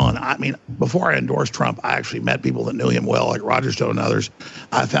going on. I mean, before I endorsed Trump, I actually met people that knew him well, like Roger Stone and others.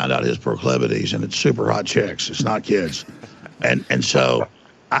 I found out his proclivities, and it's super hot chicks. It's not kids. And so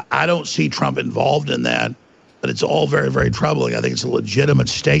I don't see Trump involved in that, but it's all very, very troubling. I think it's a legitimate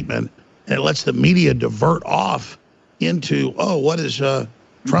statement, and it lets the media divert off into, oh, what is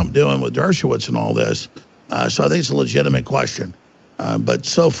Trump doing with Dershowitz and all this? So I think it's a legitimate question. But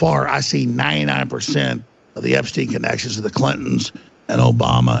so far, I see 99% of the Epstein connections to the Clintons and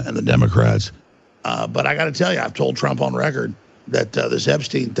Obama and the Democrats. But I got to tell you, I've told Trump on record that this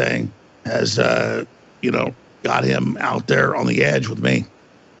Epstein thing has, got him out there on the edge with me.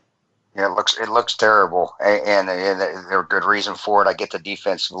 Yeah, it looks terrible, and there's a good reason for it. I get the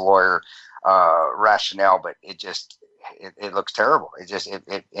defensive lawyer rationale, but it looks terrible.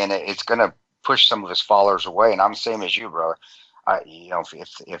 It's going to push some of his followers away. And I'm the same as you, brother.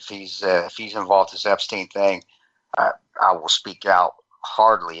 If he's involved in this Epstein thing, I will speak out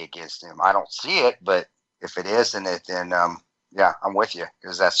hardly against him. I don't see it, but if it is, then I'm with you,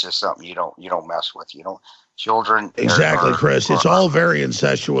 because that's just something you don't mess with. You don't children. Exactly, Chris. It's all very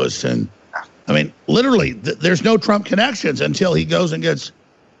incestuous, and I mean, literally, there's no Trump connections until he goes and gets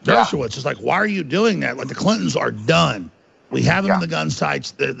Dershowitz. It's like, why are you doing that? Like, the Clintons are done. We have them in the gun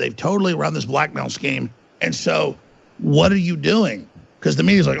sites. They've totally run this blackmail scheme, and so. What are you doing? Because the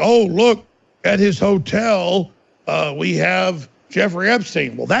media's like, oh, look, at his hotel, we have Jeffrey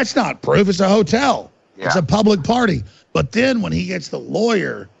Epstein. Well, that's not proof. It's a hotel. Yeah. It's a public party. But then when he gets the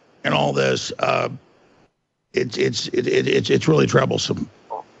lawyer and all this, it's really troublesome.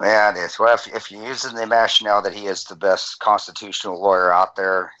 Yeah, it is. Well, if you're using the rationale that he is the best constitutional lawyer out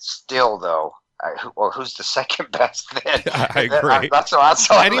there, still, though, who's the second best then? I agree.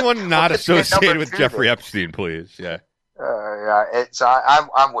 That's anyone not associated with Jeffrey Epstein, please. Yeah.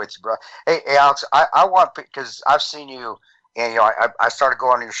 I'm with you, bro. Hey, Alex, I want, because I've seen you, and I started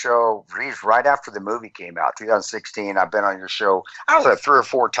going on your show right after the movie came out, 2016. I've been on your show, I don't know, 3 or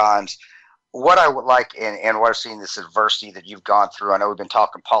 4 times. What I would like, and what I've seen, this adversity that you've gone through. I know we've been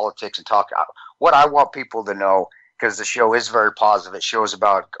talking politics and what I want people to know, because the show is very positive. It shows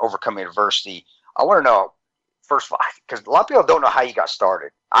about overcoming adversity. I want to know, first of all, because a lot of people don't know how you got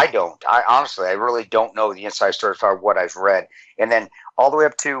started. I don't. I really don't know the inside story for what I've read. And then all the way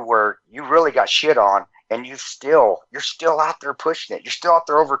up to where you really got shit on, and you're still out there pushing it. You're still out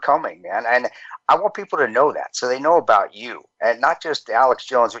there overcoming, man. And I want people to know that, so they know about you, and not just the Alex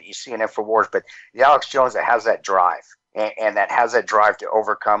Jones, what you see in InfoWars, but the Alex Jones that has that drive. And that has that drive to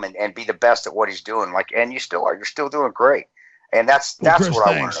overcome and be the best at what he's doing. And you still are. You're still doing great. And that's Chris, what thanks.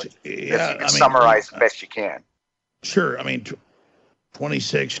 I want to know. Yeah, you can summarize the best you can. Sure. I mean,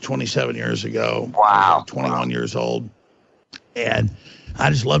 26, 27 years ago. Wow. I was 21 years old. And I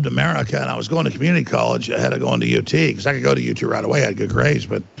just loved America. And I was going to community college. I had to go into UT because I could go to UT right away. I had good grades.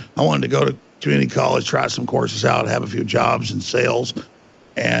 But I wanted to go to community college, try some courses out, have a few jobs in sales.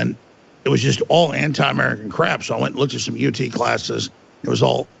 And it was just all anti-American crap. So I went and looked at some UT classes. It was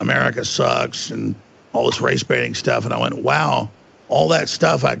all America sucks and all this race baiting stuff. And I went, wow, all that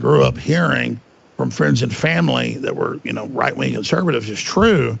stuff I grew up hearing from friends and family that were, right-wing conservatives is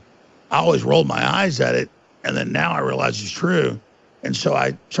true. I always rolled my eyes at it. And then now I realize it's true. And so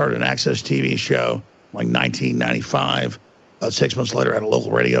I started an Access TV show like 1995. About 6 months later, I had a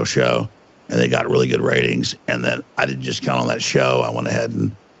local radio show, and they got really good ratings. And then I didn't just count on that show. I went ahead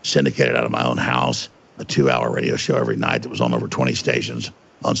and syndicated out of my own house a 2-hour radio show every night that was on over 20 stations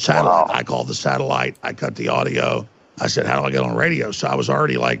on satellite. Wow. I called the satellite. I cut the audio. I said, how do I get on radio? So I was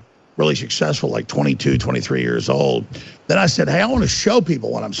already really successful, 22, 23 years old. Then I said, hey, I want to show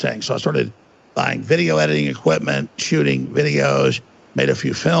people what I'm saying. So I started buying video editing equipment, shooting videos, made a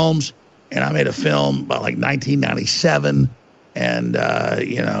few films. And I made a film about 1997 and,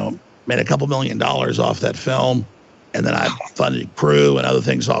 made a couple $1 million off that film. And then I funded crew and other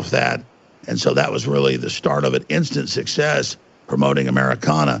things off that. And so that was really the start of it. Instant success promoting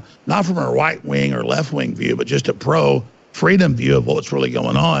Americana, not from a right-wing or left-wing view, but just a pro-freedom view of what's really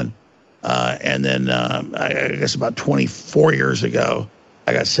going on. And then I guess about 24 years ago,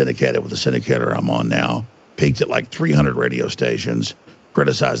 I got syndicated with the syndicator I'm on now, peaked at 300 radio stations,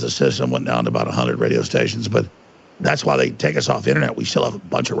 criticized the system, went down to about 100 radio stations. But that's why they take us off the internet. We still have a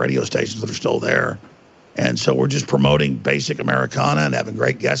bunch of radio stations that are still there. And so we're just promoting basic Americana and having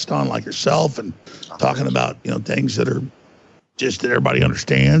great guests on like yourself and talking about, things that are just that everybody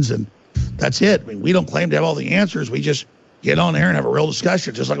understands. And that's it. I mean, we don't claim to have all the answers. We just get on there and have a real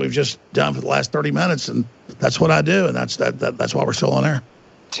discussion, just like we've just done for the last 30 minutes. And that's what I do. And that's why we're still on air.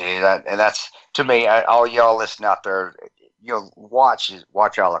 Dude, and that's, to me, all y'all listening out there, watch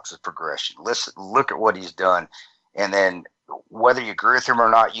Alex's progression. Look at what he's done. And then whether you agree with him or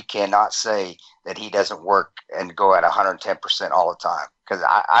not, you cannot say that he doesn't work and go at 110% all the time. Because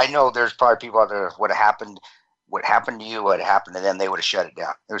I know there's probably people out there that what happened to you, what happened to them, they would have shut it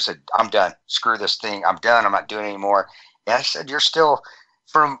down. They would have said, I'm done. Screw this thing. I'm done. I'm not doing it anymore. And I said, you're still,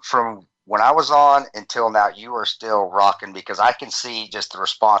 from when I was on until now, you are still rocking, because I can see just the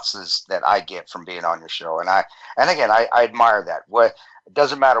responses that I get from being on your show. And again, I admire that. It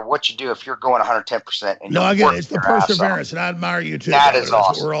doesn't matter what you do if you're going 110%. No, I get it. It's the perseverance, and I admire you too. That is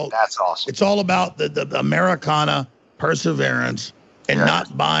awesome. That's awesome. It's all about the Americana perseverance and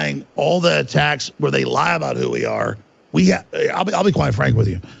not buying all the attacks where they lie about who we are. I'll be quite frank with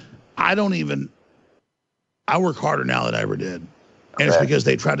you. I work harder now than I ever did. And it's because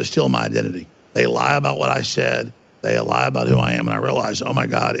they try to steal my identity. They lie about what I said. They lie about who I am. And I realize, oh my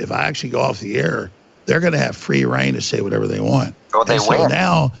God, if I actually go off the air, they're going to have free reign to say whatever they want. Oh, they win. So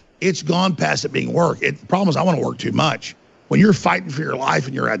now it's gone past it being work. The problem is I want to work too much. When you're fighting for your life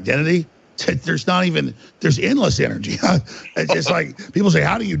and your identity, there's endless energy. It's just like people say,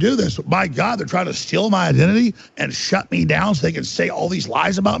 how do you do this? My God, they're trying to steal my identity and shut me down so they can say all these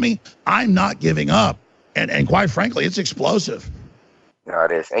lies about me. I'm not giving up. And quite frankly, it's explosive. No,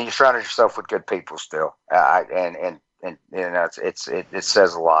 it is. And you surrounded yourself with good people still. And it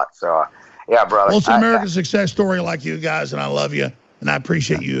says a lot. So, yeah, brother. Well, it's an American success story like you guys, and I love you. And I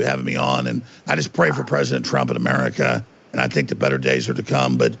appreciate you having me on. And I just pray for President Trump in America. And I think the better days are to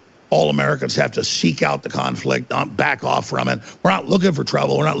come. But all Americans have to seek out the conflict, not back off from it. We're not looking for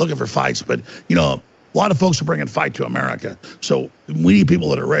trouble. We're not looking for fights. But, a lot of folks are bringing fight to America. So we need people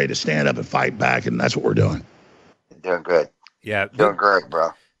that are ready to stand up and fight back. And that's what we're doing. You're doing good. Yeah. Doing great, bro.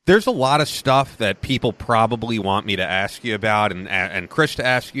 There's a lot of stuff that people probably want me to ask you about and Chris to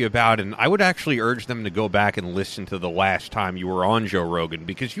ask you about, and I would actually urge them to go back and listen to the last time you were on Joe Rogan,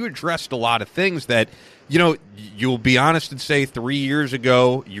 because you addressed a lot of things that, you'll be honest and say 3 years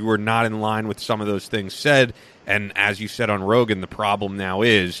ago you were not in line with some of those things said, and as you said on Rogan, the problem now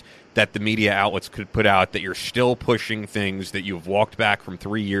is that the media outlets could put out that you're still pushing things that you've walked back from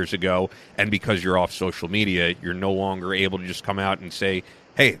 3 years ago, and because you're off social media, you're no longer able to just come out and say,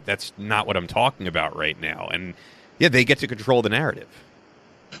 hey, that's not what I'm talking about right now. And, yeah, they get to control the narrative.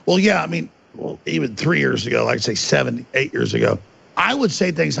 Well, yeah, even 3 years ago, like say 7, 8 years ago, I would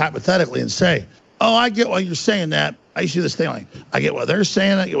say things hypothetically and say, oh, I get why you're saying that. I used to do this thing like, I get what they're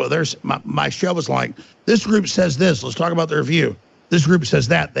saying. I get what my show was like, this group says this. Let's talk about their view. This group says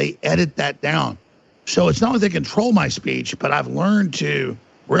that. They edit that down. So it's not like they control my speech, but I've learned to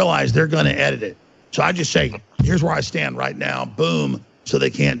realize they're going to edit it. So I just say, here's where I stand right now. Boom. So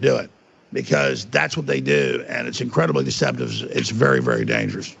they can't do it, because that's what they do. And it's incredibly deceptive. It's very, very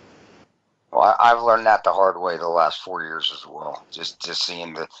dangerous. Well, I've learned that the hard way the last 4 years as well. Just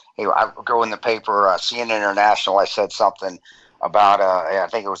seeing I go in the paper, CNN International, I said something about, I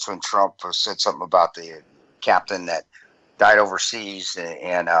think it was when Trump said something about the captain that died overseas,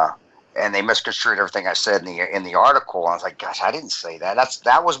 and they misconstrued everything I said in the article. I was like, gosh, I didn't say that.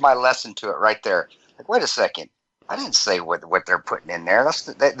 That was my lesson to it right there. Like, wait a second, I didn't say what they're putting in there.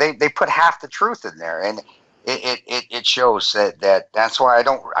 They put half the truth in there, and it shows that's why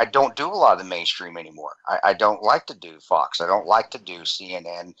I don't do a lot of the mainstream anymore. I don't like to do Fox. I don't like to do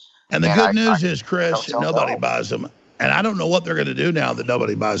CNN. And the good news is, Chris, nobody buys them. And I don't know what they're going to do now that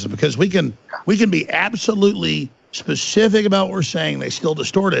nobody buys them, because we can be absolutely specific about what we're saying. They still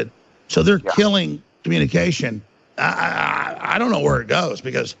distort it. So they're killing communication. I don't know where it goes,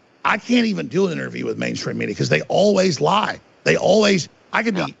 because I can't even do an interview with mainstream media because they always lie. I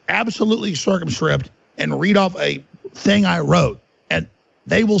could be absolutely circumscribed and read off a thing I wrote, and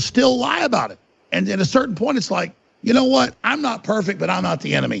they will still lie about it. And at a certain point, it's like, you know what? I'm not perfect, but I'm not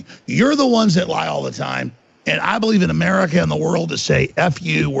the enemy. You're the ones that lie all the time. And I believe in America and the world to say, F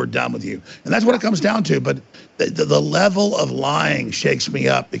you, we're done with you. And that's what it comes down to. But the level of lying shakes me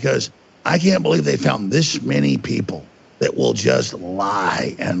up, because I can't believe they found this many people that will just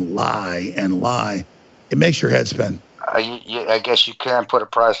lie and lie and lie. It makes your head spin. I guess you can put a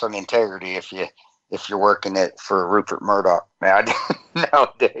price on integrity if you're working it for Rupert Murdoch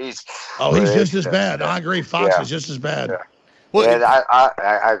nowadays. Oh, he's just as bad. I agree. Fox is just as bad. Well, yeah,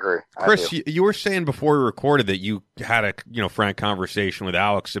 I agree. Chris, you were saying before we recorded that you had a frank conversation with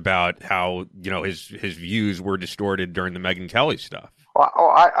Alex about how his views were distorted during the Megyn Kelly stuff. Well,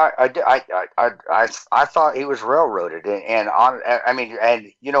 I thought he was railroaded, and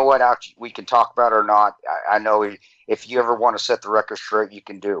you know what? We can talk about it or not. I know if you ever want to set the record straight, you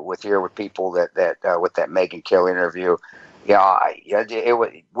can do it with people that with that Megyn Kelly interview. It was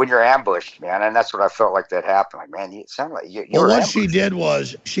when you're ambushed, man, and that's what I felt like that happened. Like, man, it sounded like you. Well, what she did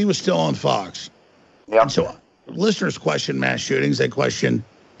was she was still on Fox. Yeah. And so listeners question mass shootings. They question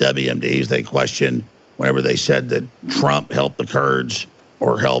WMDs. They question whenever they said that Trump helped the Kurds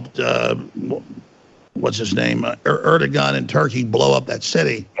or helped what's his name Erdogan in Turkey blow up that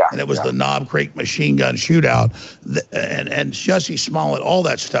city, and it was the Knob Creek machine gun shootout, and Jussie Smollett, all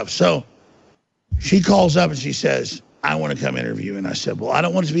that stuff. So she calls up and she says, I want to come interview. And I said, well, I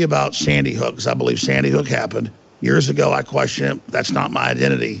don't want it to be about Sandy Hook, because I believe Sandy Hook happened. Years ago, I questioned it. That's not my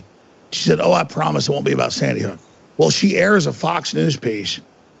identity. She said, I promise it won't be about Sandy Hook. Well, she airs a Fox News piece,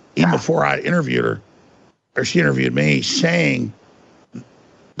 even before I interviewed her, or she interviewed me,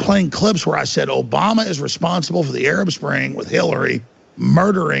 playing clips where I said Obama is responsible for the Arab Spring with Hillary,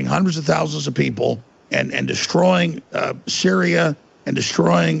 murdering hundreds of thousands of people and destroying Syria and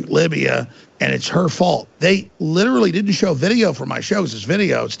destroying Libya, and it's her fault. They literally didn't show video for my show. It's a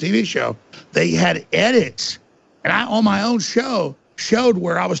TV show. They had edits, and I, on my own show, showed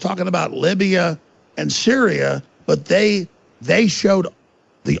where I was talking about Libya and Syria, but they showed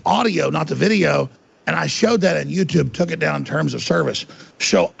the audio, not the video, and I showed that, and YouTube took it down in terms of service.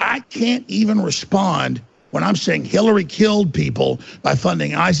 So I can't even respond when I'm saying Hillary killed people by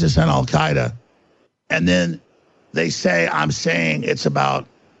funding ISIS and Al-Qaeda, and then they say I'm saying it's about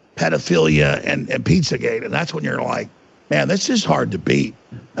pedophilia and Pizzagate, and that's when you're like, man, that's just hard to beat.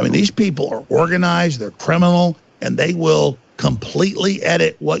 I mean, these people are organized, they're criminal, and they will completely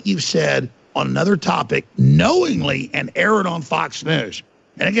edit what you've said on another topic knowingly and air it on Fox News.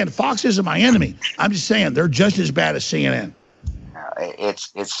 And again, Fox isn't my enemy. I'm just saying they're just as bad as CNN.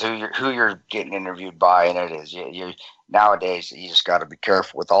 It's who you're getting interviewed by, and it is you nowadays. You just got to be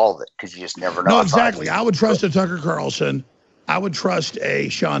careful with all of it, because you just never know. No, exactly. I would trust a Tucker Carlson. I would trust a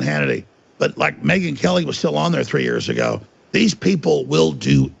Sean Hannity. But like Megyn Kelly was still on there 3 years ago. These people will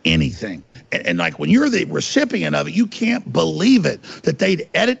do anything. And like when you're the recipient of it, you can't believe it that they'd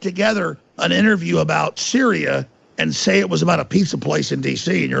edit together an interview about Syria and say it was about a pizza place in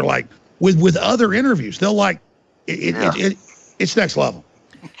D.C. And you're like, with other interviews, they'll like, it's next level.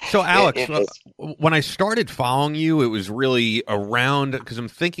 So, Alex, when I started following you, it was really around, because I'm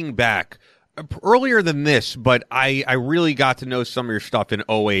thinking back earlier than this, but I really got to know some of your stuff in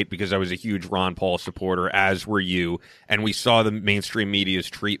 2008 because I was a huge Ron Paul supporter, as were you, and we saw the mainstream media's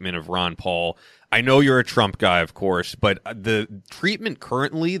treatment of Ron Paul. I know you're a Trump guy, of course, but the treatment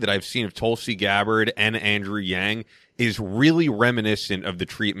currently that I've seen of Tulsi Gabbard and Andrew Yang is really reminiscent of the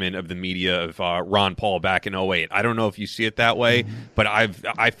treatment of the media of Ron Paul back in 2008. I don't know if you see it that way, but I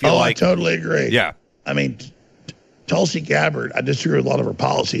feel like... I totally agree. Yeah. I mean, Tulsi Gabbard, I disagree with a lot of her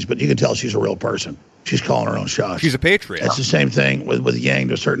policies, but you can tell she's a real person. She's calling her own shots. She's a patriot. It's the same thing with Yang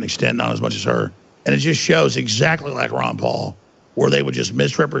to a certain extent, not as much as her. And it just shows exactly like Ron Paul, where they would just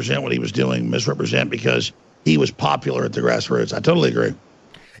misrepresent what he was doing, misrepresent because he was popular at the grassroots. I totally agree.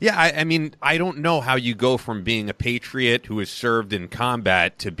 Yeah, I mean, I don't know how you go from being a patriot who has served in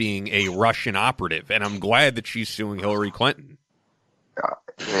combat to being a Russian operative, and I'm glad that she's suing Hillary Clinton.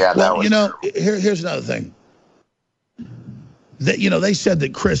 Yeah, well, here's another thing. That, they said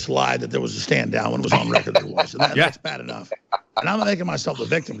that Chris lied, that there was a stand down when it was on record there was. And that's bad enough. And I'm not making myself the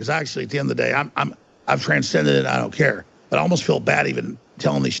victim, because actually, at the end of the day, I've transcended it. I don't care. But I almost feel bad even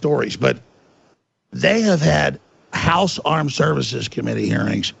telling these stories. But they have had House Armed Services Committee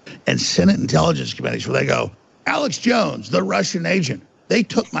hearings and Senate Intelligence Committees where they go, Alex Jones, the Russian agent, they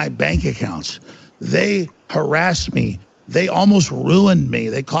took my bank accounts. They harassed me. They almost ruined me.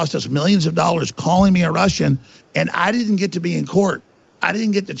 They cost us millions of dollars calling me a Russian, and I didn't get to be in court. I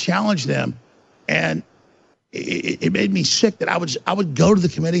didn't get to challenge them. And it made me sick that I would go to the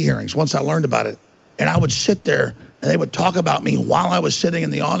committee hearings once I learned about it, and I would sit there and they would talk about me while I was sitting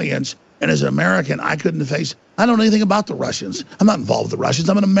in the audience. And as an American, I couldn't face, I don't know anything about the Russians. I'm not involved with the Russians.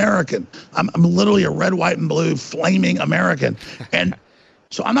 I'm an American. I'm literally a red, white, and blue flaming American. And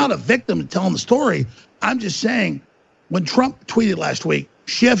so I'm not a victim telling the story. I'm just saying, when Trump tweeted last week,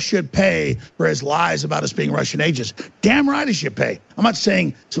 Schiff should pay for his lies about us being Russian agents. Damn right he should pay. I'm not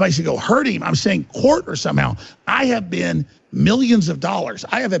saying somebody should go hurt him. I'm saying court or somehow. I have been millions of dollars.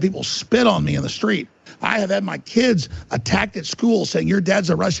 I have had people spit on me in the street. I have had my kids attacked at school saying your dad's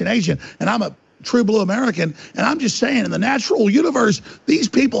a Russian agent, and I'm a true blue American. And I'm just saying, in the natural universe, these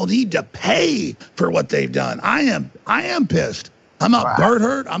people need to pay for what they've done. I am pissed. I'm not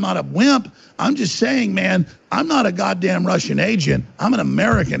butthurt. I'm not a wimp. I'm just saying, man, I'm not a goddamn Russian agent. I'm an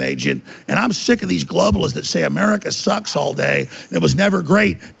American agent, and I'm sick of these globalists that say America sucks all day and it was never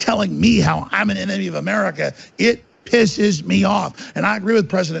great, telling me how I'm an enemy of America. It pisses me off. And I agree with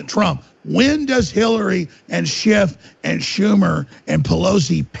President Trump. When does Hillary and Schiff and Schumer and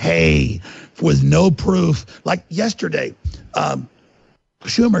Pelosi pay with no proof? Like yesterday,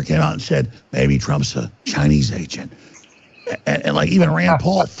 Schumer came out and said, maybe Trump's a Chinese agent. And like even Rand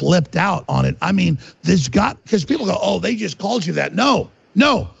Paul flipped out on it. I mean, because people go, oh, they just called you that. No.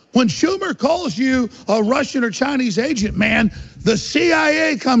 When Schumer calls you a Russian or Chinese agent, man, the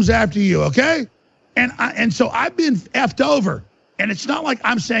CIA comes after you, okay? And so I've been effed over. And it's not like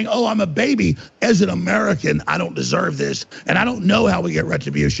I'm saying, oh, I'm a baby. As an American, I don't deserve this. And I don't know how we get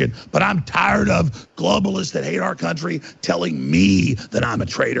retribution. But I'm tired of globalists that hate our country telling me that I'm a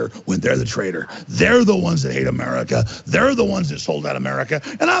traitor when they're the traitor. They're the ones that hate America. They're the ones that sold out America.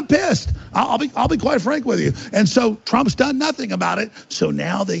 And I'm pissed. I'll be quite frank with you. And so Trump's done nothing about it. So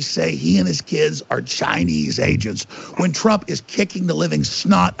now they say he and his kids are Chinese agents when Trump is kicking the living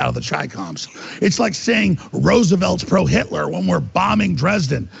snot out of the Chi-Coms. It's like saying Roosevelt's pro-Hitler when we're bombing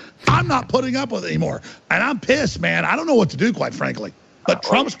Dresden. I'm not putting up with it anymore. And I'm pissed, man. I don't know what to do, quite frankly. But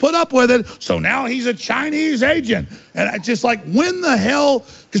Trump's put up with it, so now he's a Chinese agent. And it's just like, when the hell?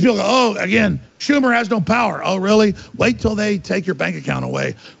 Because people go, oh, again, Schumer has no power. Oh, really? Wait till they take your bank account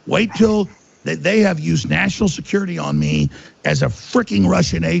away. Wait till they have used national security on me as a freaking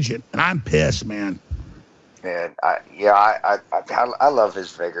Russian agent. And I'm pissed, man. Man, I love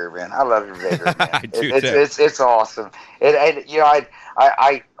his vigor, man. I love your vigor, man. I do it's awesome.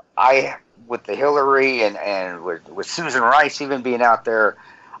 I with the Hillary and with Susan Rice even being out there,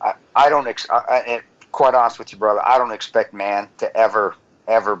 I don't. Quite honest with you, brother, I don't expect man to ever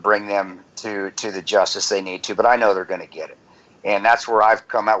bring them to the justice they need to. But I know they're going to get it, and that's where I've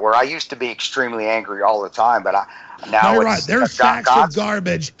come out. Where I used to be extremely angry all the time, but now you're right. They're sacks of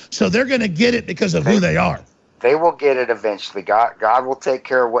garbage, so they're going to get it because of who they are. They will get it eventually. God will take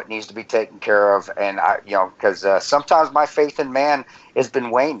care of what needs to be taken care of. And because sometimes my faith in man has been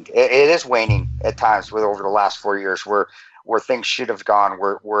waning. It is waning at times over the last 4 years where things should have gone,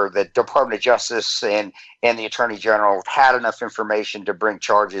 where the Department of Justice and the Attorney General had enough information to bring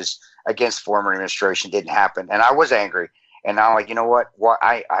charges against former administration. Didn't happen. And I was angry. And now I'm like, you know what?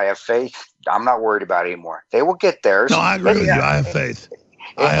 I have faith. I'm not worried about it anymore. They will get theirs. No, I agree with you. I have faith.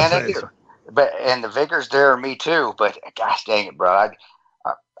 And the vigor's there in me too. But gosh dang it, bro!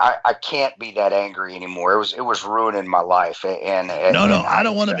 I can't be that angry anymore. It was ruining my life. And I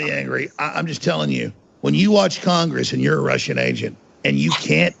don't want to be angry. I'm just telling you. When you watch Congress and you're a Russian agent and you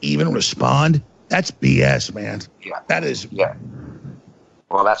can't even respond, that's BS, man. Yeah, that is. Yeah.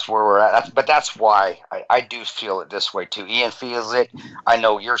 Well, that's where we're at. But that's why I do feel it this way, too. Ian feels it. I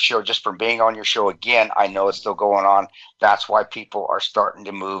know your show, just from being on your show again, I know it's still going on. That's why people are starting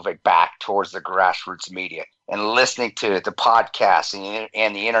to move back towards the grassroots media and listening to the podcasts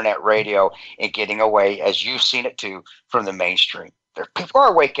and the internet radio and getting away, as you've seen it, too, from the mainstream. People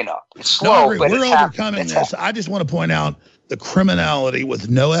are waking up. It's slow, but we're overcoming this. I just want to point out the criminality with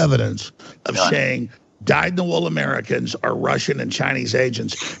no evidence of saying dyed-in-the-wool Americans are Russian and Chinese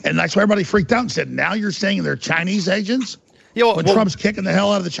agents. And that's why everybody freaked out and said, now you're saying they're Chinese agents? When Trump's kicking the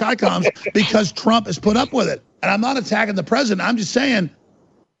hell out of the Chi-Coms because Trump has put up with it. And I'm not attacking the president. I'm just saying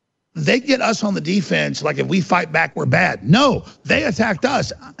they get us on the defense like if we fight back, we're bad. No, they attacked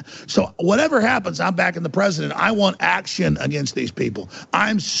us. So whatever happens, I'm backing the president. I want action against these people.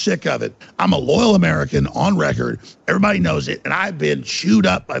 I'm sick of it. I'm a loyal American on record. Everybody knows it. And I've been chewed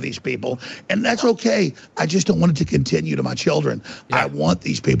up by these people. And that's okay. I just don't want it to continue to my children. Yeah. I want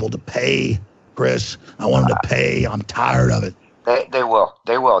these people to pay, Chris. I want them to pay. I'm tired of it. They will.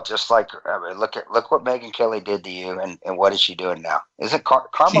 They will. Just like look what Megyn Kelly did to you, and what is she doing now? Isn't Karma?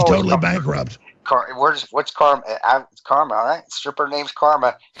 She's totally bankrupt. What's Karma? It's Karma, all right? Stripper name's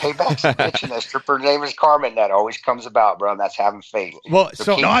Karma. Payback's a bitch, and that stripper name is Karma, and that always comes about, bro. And that's having faith. Well,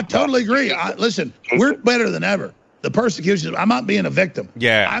 I totally agree. Listen, we're better than ever. The persecution. I'm not being a victim.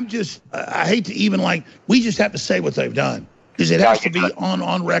 Yeah. I'm just. I hate to even we just have to say what they've done because it has to be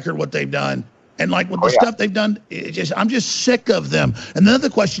on record what they've done. And like with the stuff they've done, I'm just sick of them. And the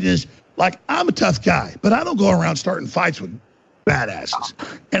other question is, I'm a tough guy, but I don't go around starting fights with badasses.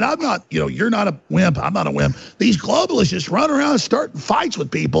 And I'm not, you're not a wimp. I'm not a wimp. These globalists just run around starting fights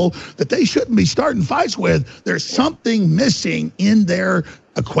with people that they shouldn't be starting fights with. There's something missing in their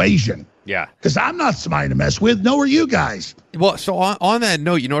equation. Yeah. Because I'm not somebody to mess with. Nor are you guys. Well, so on that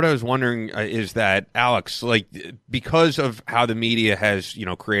note, you know what I was wondering is that, Alex, like, because of how the media has,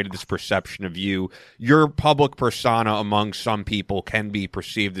 created this perception of you, your public persona among some people can be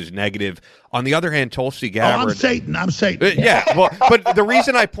perceived as negative. On the other hand, Tulsi Gabbard... I'm Satan. Yeah, well, but the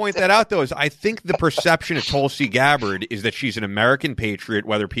reason I point that out, though, is I think the perception of Tulsi Gabbard is that she's an American patriot,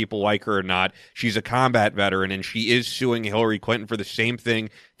 whether people like her or not. She's a combat veteran, and she is suing Hillary Clinton for the same thing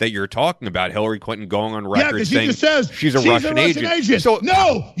that you're talking about. Hillary Clinton going on record saying just says she's a Russian agent. So,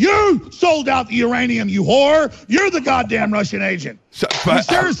 no, you sold out the uranium, you whore. You're the goddamn Russian agent.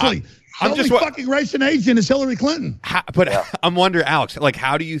 Seriously. The only fucking Russian agent is Hillary Clinton. I'm wondering, Alex, like,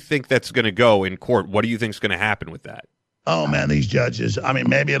 how do you think that's going to go in court? What do you think is going to happen with that? Oh, man, these judges. I mean,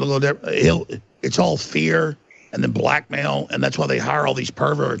 maybe it'll go different. It's all fear and then blackmail, and that's why they hire all these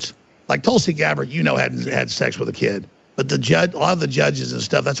perverts. Like Tulsi Gabbard, had sex with a kid. But a lot of the judges and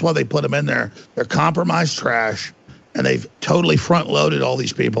stuff, that's why they put them in there. They're compromised trash, and they've totally front-loaded all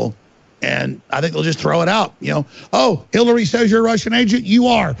these people. And I think they'll just throw it out. Oh, Hillary says you're a Russian agent. You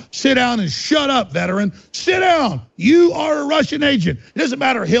are. Sit down and shut up, veteran. Sit down. You are a Russian agent. It doesn't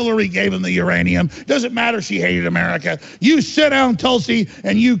matter Hillary gave him the uranium. It doesn't matter she hated America. You sit down, Tulsi,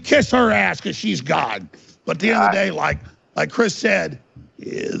 and you kiss her ass because she's God. But at the end of the day, like Chris said,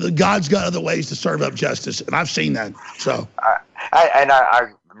 the God's got other ways to serve up justice, and I've seen that. So,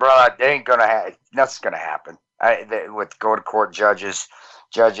 brother, it ain't gonna happen. Nothing's gonna happen. With go to court judges.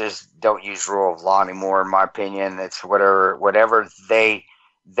 Judges don't use rule of law anymore, in my opinion. It's whatever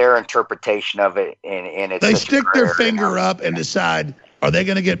their interpretation of it, and it's they stick their finger up and decide, are they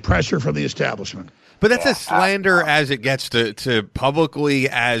going to get pressure from the establishment? But that's a slander as it gets to publicly,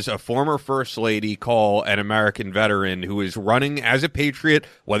 as a former first lady, call an American veteran who is running as a patriot,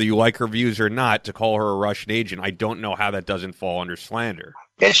 whether you like her views or not, to call her a Russian agent. I don't know how that doesn't fall under slander.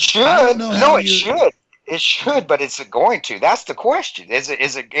 It should. No, it should. It should, but is it going to? That's the question. Is it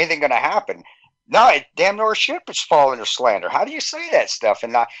anything going to happen? No, it damn near should fall under slander. How do you say that stuff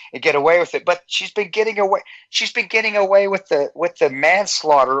and get away with it? But she's been getting away. She's been getting away with the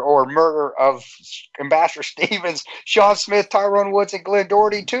manslaughter or murder of Ambassador Stevens, Sean Smith, Tyrone Woods, and Glenn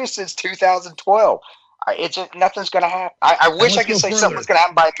Doherty too since 2012. Nothing's going to happen. I wish I could say something's going to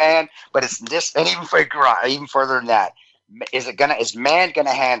happen by man, but it's this, and even further than that. Is man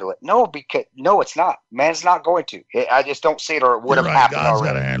gonna handle it? No, it's not. Man's not going to. I just don't see it, or it would have happened. God's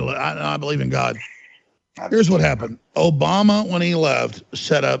got to handle it. I believe in God. Here's what happened. Obama, when he left,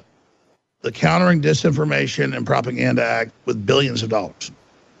 set up the Countering Disinformation and Propaganda Act with billions of dollars.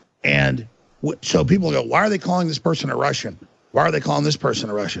 And so people go, why are they calling this person a Russian? Why are they calling this person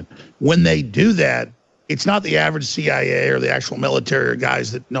a Russian? When they do that, it's not the average CIA or the actual military or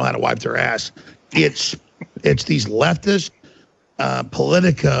guys that know how to wipe their ass. It's these leftist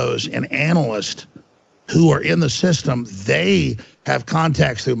politicos and analysts who are in the system. They have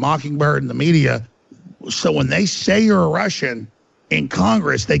contacts through Mockingbird and the media. So when they say you're a Russian in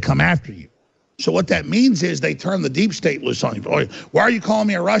Congress, they come after you. So what that means is they turn the deep state loose on you. Why are you calling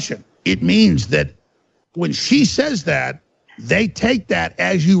me a Russian? It means that when she says that, they take that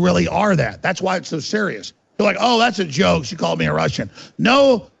as you really are that. That's why it's so serious. They're like, oh, that's a joke. She called me a Russian.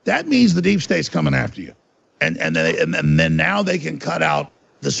 No, that means the deep state's coming after you. And then now they can cut out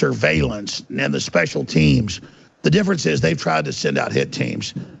the surveillance and the special teams. The difference is they've tried to send out hit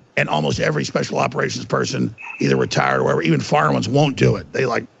teams, and almost every special operations person, either retired or whatever, even foreign ones, won't do it.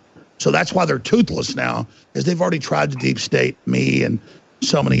 So that's why they're toothless now, is they've already tried to deep state me and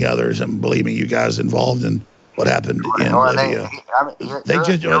so many others. And believe me, you guys involved in what happened in Libya.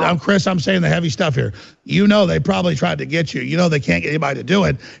 I'm Chris, I'm saying the heavy stuff here. They probably tried to get you. They can't get anybody to do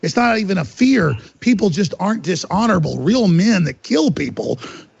it. It's not even a fear. People just aren't dishonorable. Real men that kill people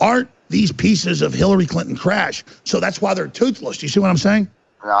aren't these pieces of Hillary Clinton crash. So that's why they're toothless. Do you see what I'm saying?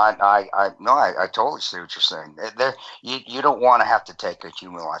 No, I totally see what you're saying. You don't want to have to take a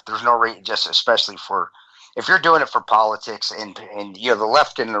human life. There's no reason, just especially if you're doing it for politics, and the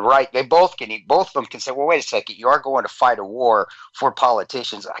left and the right, both of them can say, well, wait a second, you are going to fight a war for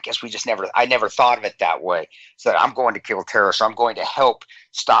politicians. I guess I never thought of it that way. So I'm going to kill terrorists. I'm going to help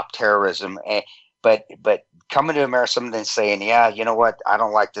stop terrorism. But coming to America, someone then saying, yeah, you know what, I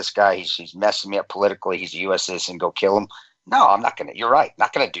don't like this guy. He's messing me up politically. He's a U.S. citizen. Go kill him. No, I'm not going to. You're right.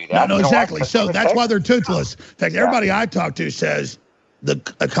 Not going to do that. No, exactly. So that's why they're toothless. In fact, everybody I talk to says, the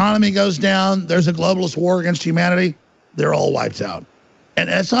economy goes down, there's a globalist war against humanity, they're all wiped out. And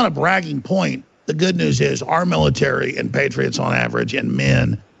that's not a bragging point. The good news is our military and patriots on average, and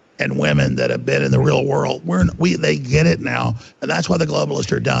men and women that have been in the real world, they get it now. And that's why the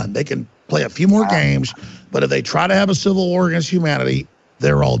globalists are done. They can play a few more games, but if they try to have a civil war against humanity,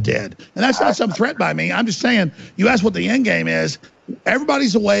 they're all dead. And that's not some threat by me. I'm just saying, you ask what the end game is.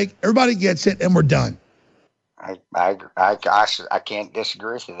 Everybody's awake. Everybody gets it, and we're done. I can't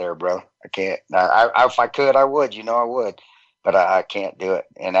disagree with you there, bro. I can't. If I could, I would. I would, but I can't do it.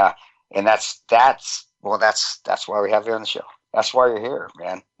 And that's why we have you on the show. That's why you're here,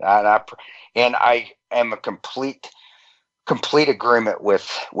 man. And I am a complete agreement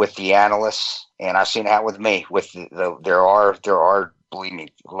with the analysts, and I've seen that with me. With there are, believe me,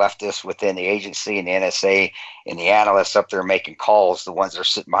 leftists within the agency and the NSA and the analysts up there making calls. The ones that are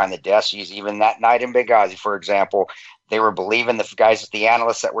sitting behind the desks, even that night in Benghazi, for example, they were believing the guys, the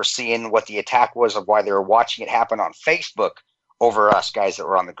analysts that were seeing what the attack was, of why they were watching it happen on Facebook over us guys that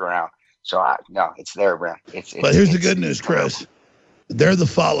were on the ground. So no, it's there, man. But here's the good news, Chris. They're the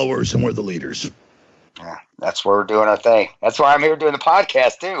followers and we're the leaders. Yeah, that's why we're doing our thing. That's why I'm here doing the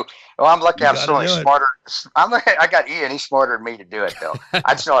podcast too. Well, I'm lucky I'm so much smarter. I got Ian. He's smarter than me to do it, though.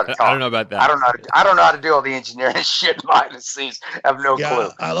 I just know how to talk. I don't know about that. I don't know how to do all the engineering shit behind the scenes. I have no clue.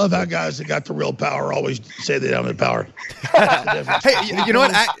 I love how guys that got the real power always say they don't have the power. Hey, you know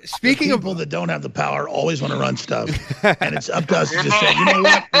what? Speaking of people that don't have the power, always want to run stuff, and it's up to us to just say, you know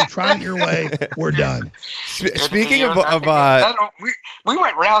what? We're trying your way. We're done. Speaking of we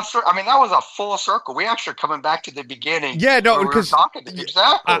went round. I mean, that was a full circle. We actually are coming back to the beginning. Yeah, no, because exactly.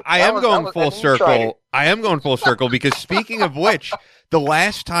 I am going full circle. I am going full circle because speaking of which, the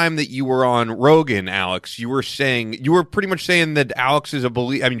last time that you were on Rogan, Alex, you were pretty much saying that Alex is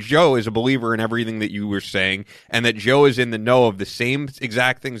Joe is a believer in everything that you were saying, and that Joe is in the know of the same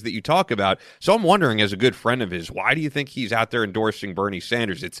exact things that you talk about. So I'm wondering, as a good friend of his, why do you think he's out there endorsing Bernie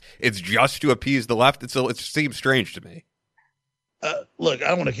Sanders? It's just to appease the left. It seems strange to me. Look, I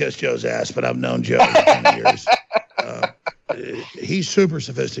don't want to kiss Joe's ass, but I've known Joe for 10 years. He's super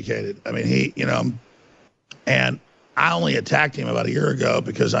sophisticated. I mean, and I only attacked him about a year ago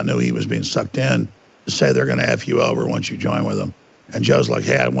because I knew he was being sucked in to say they're going to F you over once you join with them. And Joe's like,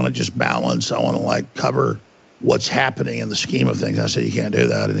 hey, I want to just balance. I want to cover what's happening in the scheme of things. I said, you can't do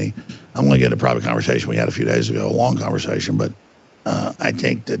that. And I'm going to get a private conversation we had a few days ago, a long conversation, but I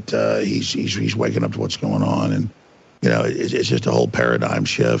think that he's waking up to what's going on. And, it's just a whole paradigm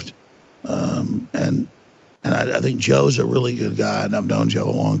shift. And I think Joe's a really good guy, and I've known Joe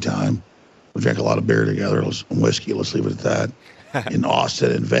a long time. We drank a lot of beer together, whiskey, let's leave it at that, in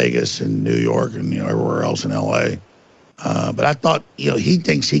Austin and Vegas and New York and everywhere else in L.A. But I thought, he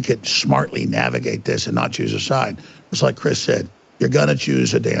thinks he could smartly navigate this and not choose a side. It's like Chris said, you're going to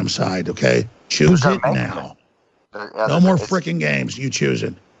choose a damn side, okay? Choose it now. No more freaking games. You choose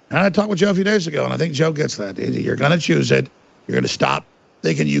it. And I talked with Joe a few days ago, and I think Joe gets that. You're going to choose it. You're going to stop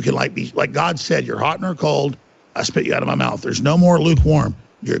thinking you can be like God said, you're hot or cold, I spit you out of my mouth. There's no more lukewarm.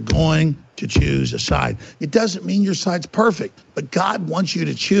 You're going to choose a side. It doesn't mean your side's perfect, but God wants you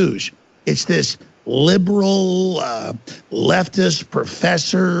to choose. It's this liberal, leftist,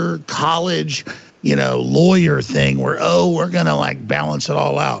 professor, college, lawyer thing where, we're going to balance it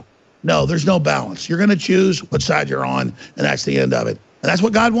all out. No, there's no balance. You're going to choose what side you're on, and that's the end of it. And that's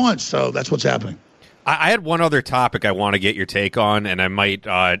what God wants, so that's what's happening. I had one other topic I want to get your take on, and I might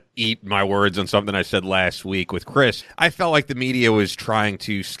eat my words on something I said last week with Chris. I felt like the media was trying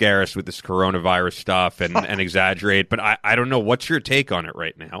to scare us with this coronavirus stuff and exaggerate, but I don't know. What's your take on it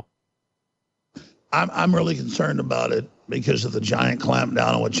right now? I'm really concerned about it because of the giant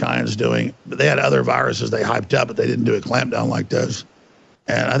clampdown on what China's doing. But they had other viruses they hyped up, but they didn't do a clampdown like this.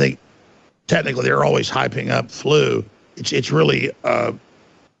 And I think technically they're always hyping up flu. It's really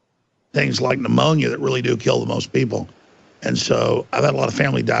things like pneumonia that really do kill the most people. And so I've had a lot of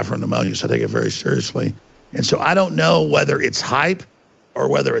family die from pneumonia, so I take it very seriously. And so I don't know whether it's hype or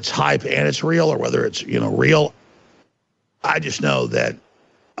whether it's hype and it's real or whether it's, real. I just know that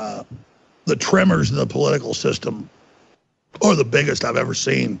the tremors in the political system are the biggest I've ever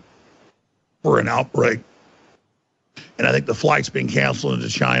seen for an outbreak. And I think the flights being canceled into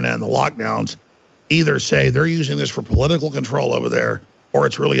China and the lockdowns either say they're using this for political control over there, or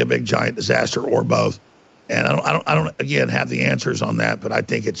it's really a big giant disaster, or both. And I don't again have the answers on that, but I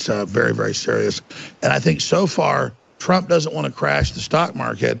think it's very, very serious. And I think so far Trump doesn't want to crash the stock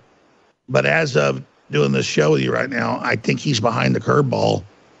market, but as of doing this show with you right now, I think he's behind the curveball.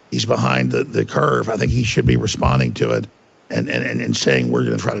 He's behind the curve. I think he should be responding to it and saying we're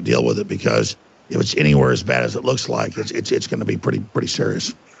going to try to deal with it, because if it's anywhere as bad as it looks like, it's going to be pretty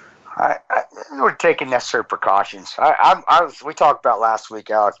serious. We're taking necessary precautions. We talked about last week,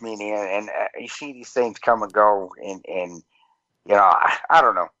 Alex, me and Ian, and you see these things come and go, and I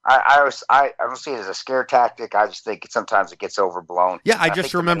don't know. I don't see it as a scare tactic. I just think sometimes it gets overblown. Yeah, I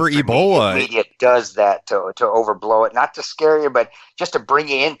just remember Ebola. Media does that to overblow it, not to scare you, but just to bring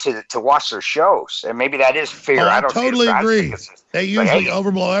you in to watch their shows. And maybe that is fear. I totally agree. They usually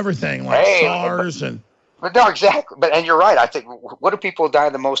overblow everything, like SARS and. But no, exactly. And you're right. I think what do people die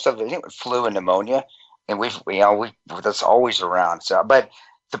the most of? Flu and pneumonia, and that's always around. So, but.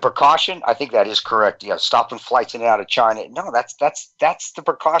 The precaution, I think that is correct. Yeah, stopping flights in and out of China. No, that's the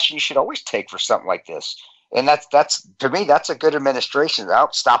precaution you should always take for something like this. And that's to me, that's a good administration. Oh,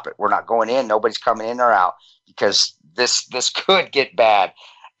 stop it. We're not going in. Nobody's coming in or out because this could get bad.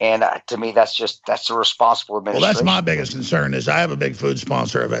 And to me, that's a responsible administration. Well, that's my biggest concern is I have a big food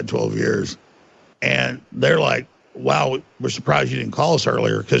sponsor I've had 12 years. And they're like, wow, we're surprised you didn't call us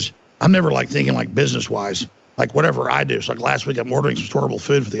earlier because I'm never thinking business-wise. Like whatever I do. So last week I'm ordering some storable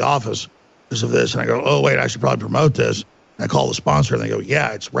food for the office because of this. And I go, oh, wait, I should probably promote this. And I call the sponsor and they go,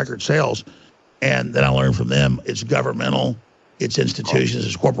 yeah, it's record sales. And then I learn from them it's governmental, it's institutions,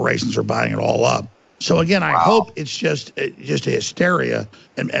 it's corporations are buying it all up. So again, I hope it's just a hysteria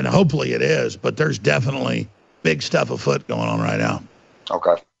and hopefully it is, but there's definitely big stuff afoot going on right now.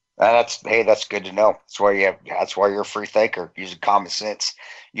 Okay. That's good to know. That's why you're a free thinker, using common sense,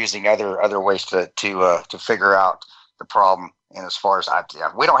 using other ways to figure out the problem. And as far as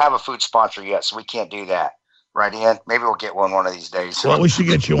we don't have a food sponsor yet, so we can't do that. Right, Ian? Maybe we'll get one of these days. Well, we should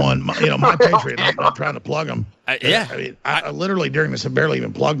get you on. My Patriot. I'm not trying to plug them. Yeah. I mean, I literally during this, I barely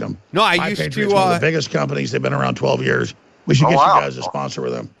even plugged them. No, I My used Patriot's to. One of the biggest companies. They've been around 12 years. We should get you guys a sponsor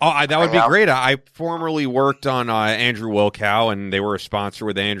with them. Oh, that would be great. I formerly worked on Andrew Wilkow, and they were a sponsor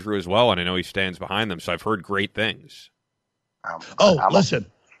with Andrew as well, and I know he stands behind them, so I've heard great things. Listen,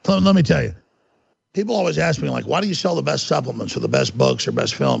 let me tell you. People always ask me, why do you sell the best supplements or the best books or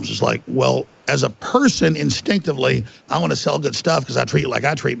best films? It's like, well, as a person, instinctively, I want to sell good stuff because I treat like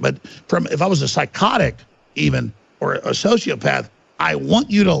I treat. But if I was a psychotic even or a sociopath, I want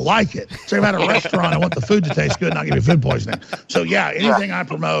you to like it. So if I'm at a restaurant, I want the food to taste good and not give you food poisoning. So yeah, anything I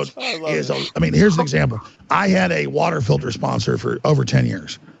promote here's an example. I had a water filter sponsor for over 10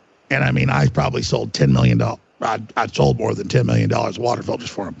 years. And I probably sold $10 million. I sold more than $10 million of water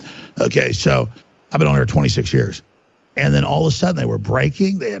filters for him. Okay, so I've been on here 26 years. And then all of a sudden they were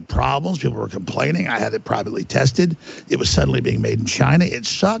breaking. They had problems. People were complaining. I had it privately tested. It was suddenly being made in China. It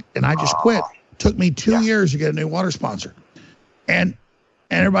sucked. And I just quit. It took me 2 years to get a new water sponsor. And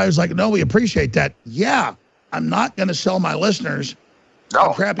everybody was like, no, we appreciate that. Yeah, I'm not going to sell my listeners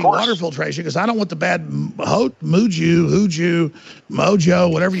crappy water filtration because I don't want the bad mojo,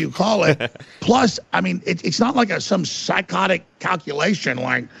 whatever you call it. Plus, it's not like some psychotic calculation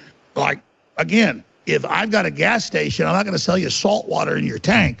like again, if I've got a gas station, I'm not going to sell you salt water in your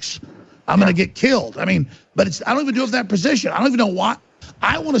tanks. I'm going to get killed. But I don't even do it from that position. I don't even know why.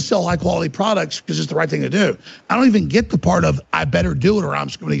 I want to sell high-quality products because it's the right thing to do. I don't even get the part of I better do it or I'm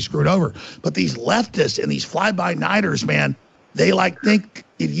going to be screwed over. But these leftists and these fly-by-nighters, man, they think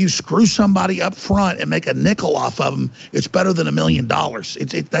if you screw somebody up front and make a nickel off of them, it's better than $1 million.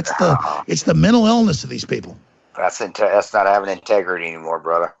 It's the mental illness of these people. That's not having integrity anymore,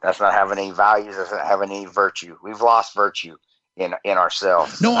 brother. That's not having any values. That's not having any virtue. We've lost virtue in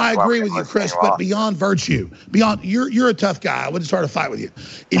ourselves. No, I agree with you, Chris, but beyond virtue, you're a tough guy. I wouldn't start a fight with you.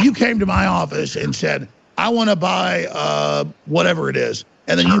 If you came to my office and said, I want to buy whatever it is,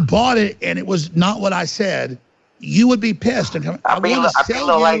 and then you bought it and it was not what I said, you would be pissed. And I'd be a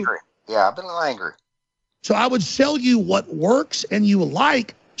little angry. Yeah, I've been a little angry. So I would sell you what works and you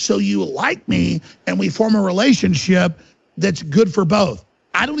like, so you like me, and we form a relationship that's good for both.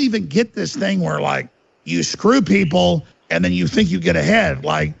 I don't even get this thing where you screw people and then you think you get ahead.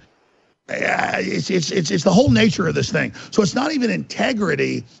 It's the whole nature of this thing. So it's not even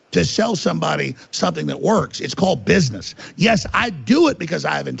integrity to sell somebody something that works. It's called business. Yes, I do it because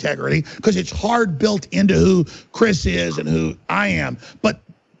I have integrity, because it's hard built into who Chris is and who I am. But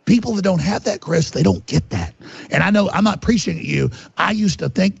people that don't have that, Chris, they don't get that. And I know I'm not preaching at you. I used to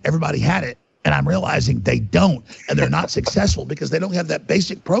think everybody had it, and I'm realizing they don't, and they're not successful because they don't have that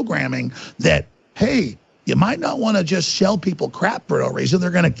basic programming that, hey, you might not want to just sell people crap for no reason.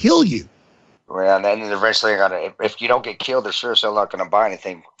 They're going to kill you. Well, and then eventually if you don't get killed, they're sure still not going to buy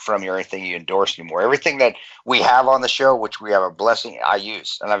anything from you or anything you endorse anymore. Everything that we have on the show, which we have a blessing, I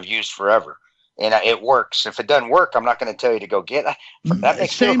use, and I've used forever. And it works. If it doesn't work, I'm not going to tell you to go get it. That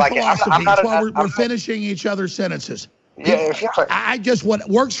makes Same me feel philosophy. like That's why we're finishing each other's sentences. Yeah, what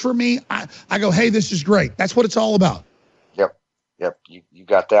works for me, I go, hey, this is great. That's what it's all about. Yep. You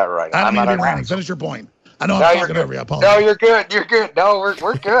got that right. I don't mean to be ranting. Finish your point. I know I'm talking over you. I apologize. No, you're good. No,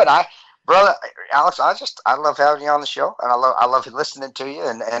 we're good. Brother, Alex, I love having you on the show, and I love listening to you,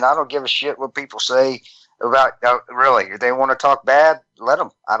 and I don't give a shit what people say about. Really, if they want to talk bad, let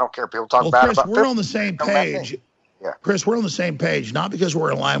them. I don't care. People talk bad Chris, about. We're on the same page. Yeah, Chris, we're on the same page, not because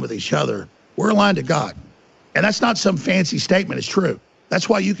we're aligned with each other. We're aligned to God, and that's not some fancy statement. It's true. That's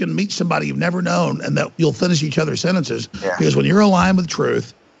why you can meet somebody you've never known, and that you'll finish each other's sentences. Yeah. Because when you're aligned with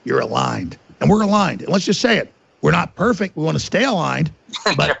truth, you're aligned, and we're aligned. And let's just say it. We're not perfect. We want to stay aligned,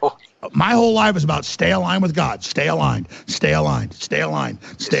 but my whole life is about stay aligned with God. Stay aligned. Stay aligned. Stay aligned.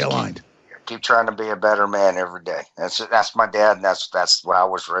 Stay aligned. Keep trying to be a better man every day. That's my dad, and that's why I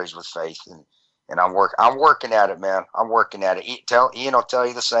was raised with faith, and I'm working at it, man. I'm working at it. Ian will tell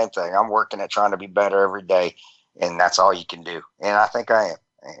you the same thing. I'm working at trying to be better every day, and that's all you can do. And I think I am.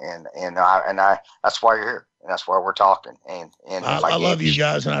 And I that's why you're here. And that's why we're talking. And I love you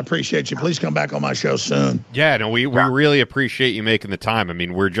guys, and I appreciate you. Please come back on my show soon. Yeah, no, we really appreciate you making the time. I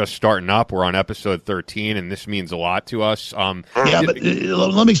mean, we're just starting up. We're on episode 13, and this means a lot to us. Yeah, but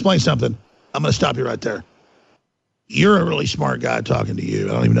let me explain something. I'm going to stop you right there. You're a really smart guy talking to you.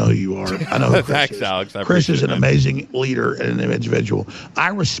 I don't even know who you are. I know who Chris Thanks, is. Alex. Chris is an amazing leader and an individual. I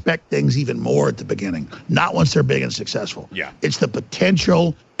respect things even more at the beginning, not once they're big and successful. Yeah. It's the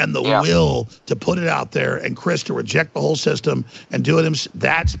potential and the will to put it out there, and Chris to reject the whole system and do it.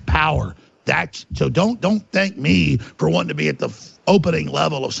 That's power. So don't thank me for wanting to be at the opening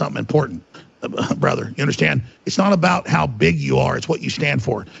level of something important. Brother, you understand? It's not about how big you are. It's what you stand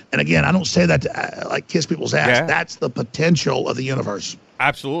for. And again, I don't say that to like kiss people's ass. Yeah. That's the potential of the universe.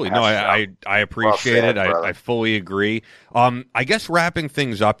 Absolutely. No, I appreciate it. I fully agree. I guess wrapping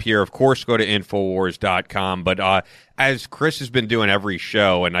things up here, of course, go to Infowars.com. But as Chris has been doing every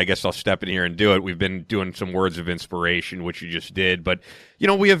show, and I guess I'll step in here and do it, we've been doing some words of inspiration, which you just did. But, you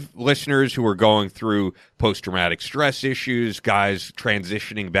know, we have listeners who are going through post-traumatic stress issues, guys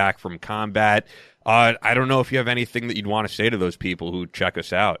transitioning back from combat. I don't know if you have anything that you'd want to say to those people who check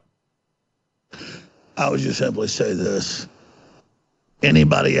us out. I would just simply say this.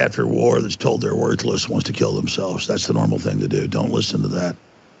 Anybody after war that's told they're worthless wants to kill themselves. That's the normal thing to do. Don't listen to that.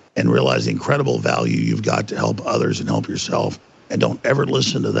 And realize the incredible value you've got to help others and help yourself. And don't ever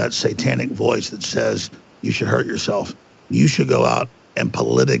listen to that satanic voice that says you should hurt yourself. You should go out and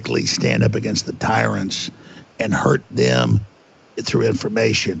politically stand up against the tyrants and hurt them through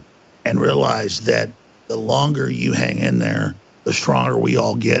information. And realize that the longer you hang in there, the stronger we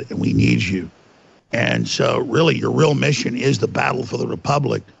all get, and we need you. And so really your real mission is the battle for the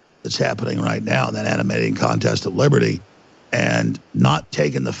Republic that's happening right now, that animating contest of liberty, and not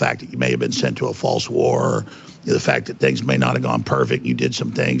taking the fact that you may have been sent to a false war, or the fact that things may not have gone perfect, you did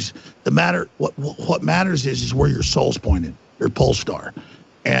some things. What matters is where your soul's pointed, your pole star.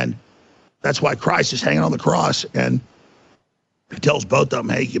 And that's why Christ is hanging on the cross, and he tells both of them,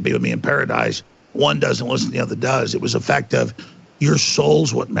 hey, you can be with me in paradise. One doesn't listen, the other does. It was a fact of your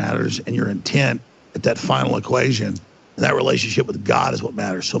soul's what matters, and your intent at that final equation. And that relationship with God is what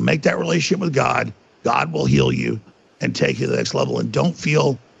matters. So make that relationship with God. God will heal you and take you to the next level. And don't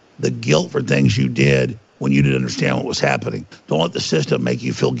feel the guilt for things you did when you didn't understand what was happening. Don't let the system make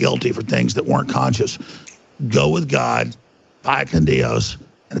you feel guilty for things that weren't conscious. Go with God, vaya con Dios,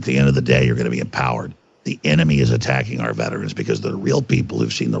 and at the end of the day, you're going to be empowered. The enemy is attacking our veterans because they're the real people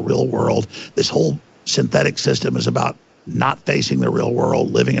who've seen the real world. This whole synthetic system is about not facing the real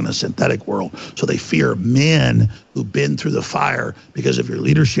world, living in a synthetic world. So they fear men who've been through the fire because of your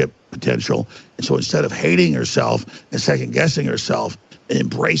leadership potential. And so instead of hating yourself and second-guessing yourself,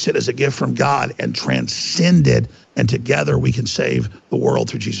 embrace it as a gift from God and transcend it, and together we can save the world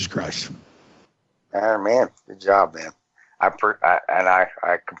through Jesus Christ. Man, good job, man.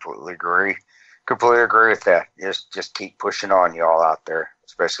 I completely agree. Completely agree with that. Just keep pushing on, y'all out there,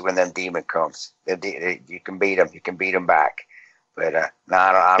 especially when them demon comes. You can beat them. You can beat them back. But I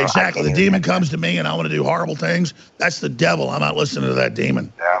don't. Exactly. The demon comes to me, and I want to do horrible things. That's the devil. I'm not listening to that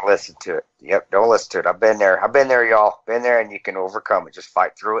demon. Don't listen to it. Yep, don't listen to it. I've been there, y'all. Been there, and you can overcome it. Just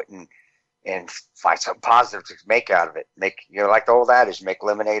fight through it and find something positive to make out of it. Make, like the old adage, make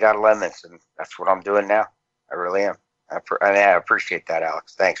lemonade out of lemons, and that's what I'm doing now. I really am. I appreciate that,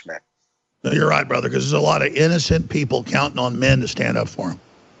 Alex. Thanks, man. No, you're right, brother, because there's a lot of innocent people counting on men to stand up for them.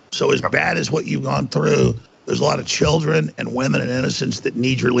 So as bad as what you've gone through, there's a lot of children and women and innocents that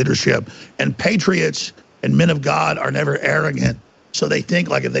need your leadership. And patriots and men of God are never arrogant. So they think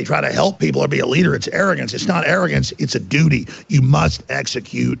like if they try to help people or be a leader, it's arrogance. It's not arrogance. It's a duty. You must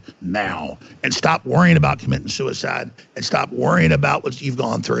execute now. And stop worrying about committing suicide, and stop worrying about what you've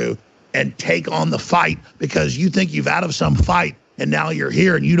gone through, and take on the fight, because you think you've out of some fight and now you're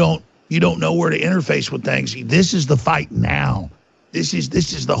here and you don't know where to interface with things. This is the fight now. This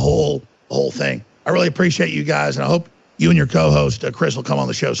is the whole the whole thing. I really appreciate you guys, and I hope you and your co-host, Chris, will come on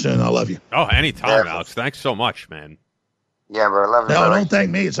the show soon. I love you. Oh, anytime, Alex. Thanks so much, man. Yeah, bro. I love you. No, don't thank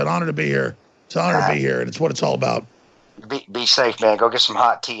me. It's an honor to be here. It's an honor to be here, and it's what it's all about. Be safe, man. Go get some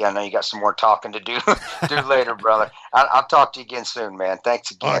hot tea. I know you got some more talking to do later, brother. I'll talk to you again soon, man.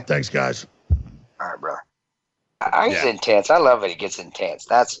 Thanks again. All right, thanks, guys. All right, brother. He's intense. I love it. He gets intense.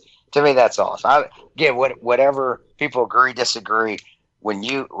 To me, that's awesome. Whatever people agree, disagree. When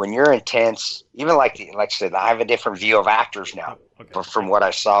you're intense, even like I said, I have a different view of actors now from what I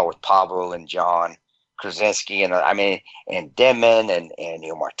saw with Pablo and John Krasinski and Denman and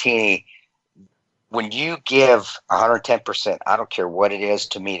Neil Martini. When you give 110%, I don't care what it is.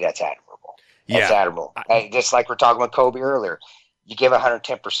 To me, that's admirable. That's admirable. Just like we're talking with Kobe earlier, you give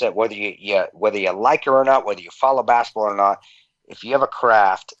 110%, whether you like it or not, whether you follow basketball or not. If you have a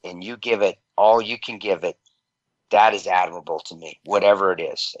craft and you give it all you can give it, that is admirable to me, whatever it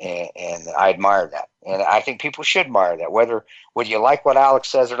is. And I admire that. And I think people should admire that, whether you like what Alex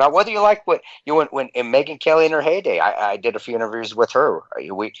says or not, whether you like what when Megyn Kelly in her heyday, I did a few interviews with her.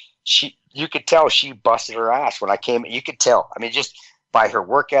 You could tell she busted her ass when I came. You could tell. I mean, just by her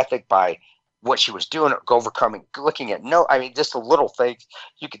work ethic, by what she was doing, overcoming, looking at just the little things,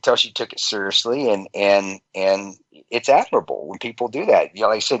 you could tell she took it seriously, and it's admirable when people do that.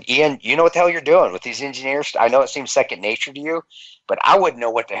 Like I said, Ian, you know what the hell you're doing with these engineers. I know it seems second nature to you, but I wouldn't know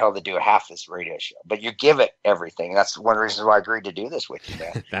what the hell to do at half this radio show. But you give it everything. That's one of the reasons why I agreed to do this with you,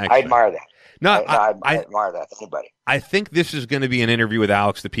 man. Thanks, I admire that. No, I admire that. Anybody. I think this is going to be an interview with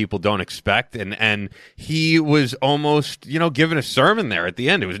Alex that people don't expect, and he was almost, giving a sermon there at the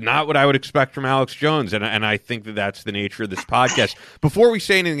end. It was not what I would expect from Alex Jones, and I think that that's the nature of this podcast. Before we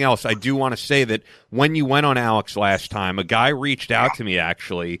say anything else, I do want to say that when you went on Alex last time, a guy reached out to me,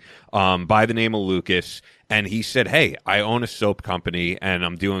 actually, by the name of Lucas, and he said, hey, I own a soap company, and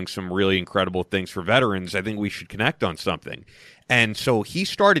I'm doing some really incredible things for veterans. I think we should connect on something. And so he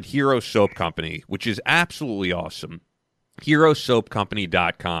started Hero Soap Company, which is absolutely awesome.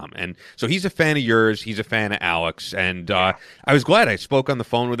 HeroSoapCompany.com. And so he's a fan of yours. He's a fan of Alex. And I was glad I spoke on the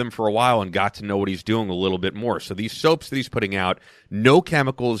phone with him for a while and got to know what he's doing a little bit more. So these soaps that he's putting out, no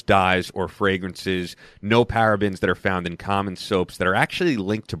chemicals, dyes, or fragrances, no parabens that are found in common soaps that are actually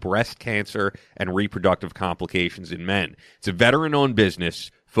linked to breast cancer and reproductive complications in men. It's a veteran-owned business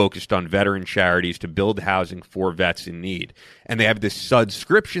focused on veteran charities to build housing for vets in need. And they have this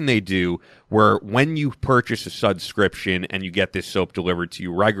subscription they do where when you purchase a subscription and you get this soap delivered to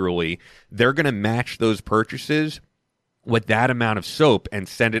you regularly, they're going to match those purchases with that amount of soap and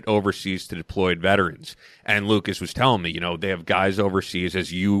send it overseas to deployed veterans. And Lucas was telling me, they have guys overseas,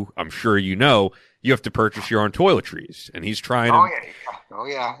 as I'm sure you have to purchase your own toiletries. And he's trying to... Oh,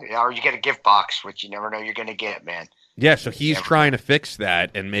 yeah. Or you get a gift box, which you never know you're going to get, man. Yeah, so he's trying to fix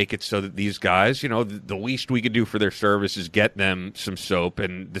that and make it so that these guys, the least we could do for their service is get them some soap,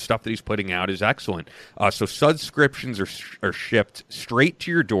 and the stuff that he's putting out is excellent. So subscriptions are shipped straight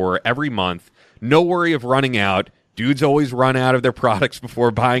to your door every month. No worry of running out. Dudes always run out of their products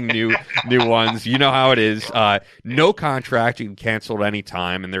before buying new ones. You know how it is. No contract. You can cancel at any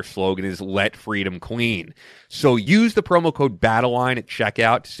time, and their slogan is "Let Freedom Clean." So use the promo code BATTLELINE at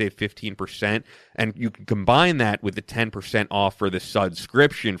checkout to save 15%, and you can combine that with the 10% off for the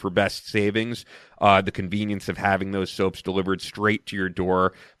subscription for best savings, the convenience of having those soaps delivered straight to your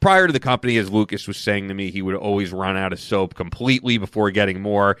door. Prior to the company, as Lucas was saying to me, he would always run out of soap completely before getting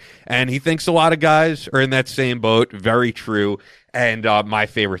more, and he thinks a lot of guys are in that same boat. Very true. And my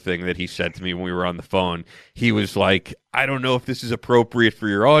favorite thing that he said to me when we were on the phone, he was like, I don't know if this is appropriate for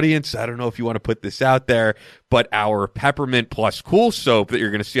your audience. I don't know if you want to put this out there, but our Peppermint Plus Cool soap that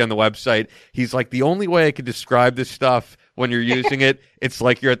you're going to see on the website, he's like, the only way I could describe this stuff when you're using it, it's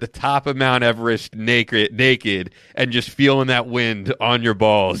like you're at the top of Mount Everest naked and just feeling that wind on your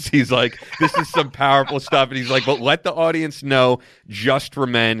balls. He's like, this is some powerful stuff. And he's like, but let the audience know, just for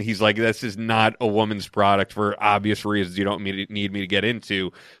men. He's like, this is not a woman's product for obvious reasons you don't need me to get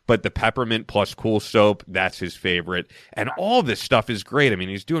into. But the Peppermint Plus Cool soap, that's his favorite. And all this stuff is great. I mean,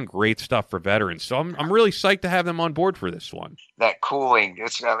 he's doing great stuff for veterans. So I'm really psyched to have them on board for this one. That cooling,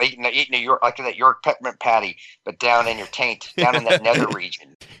 it's eating New York, like that York peppermint patty, but down in your taint, down in that nether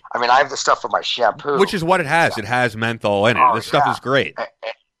region. I mean, I have the stuff for my shampoo, which is what it has. It has menthol in it. This stuff is great,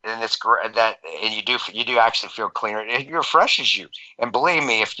 and it's great. And you do actually feel cleaner. It refreshes you. And believe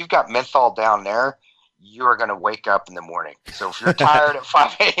me, if you've got menthol down there, you're going to wake up in the morning. So if you're tired at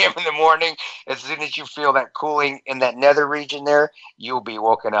 5 a.m. in the morning, as soon as you feel that cooling in that nether region there, you'll be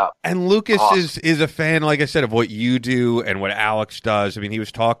woken up. And Lucas is a fan, like I said, of what you do and what Alex does. I mean, he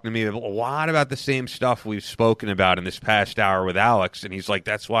was talking to me a lot about the same stuff we've spoken about in this past hour with Alex, and he's like,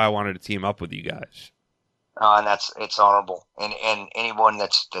 that's why I wanted to team up with you guys. And it's honorable. And anyone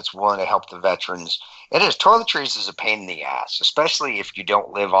that's willing to help the veterans. It is. Toiletries is a pain in the ass, especially if you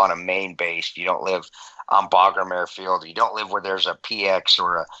don't live on a main base, if you don't live on Bagram Airfield, you don't live where there's a PX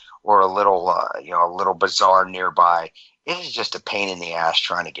or a little a little bazaar nearby. It is just a pain in the ass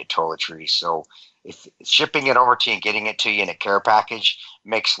trying to get toiletries. So if shipping it over to you and getting it to you in a care package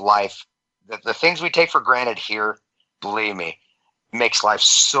makes life, the things we take for granted here, believe me, makes life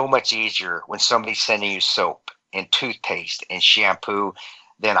so much easier when somebody's sending you soap and toothpaste and shampoo.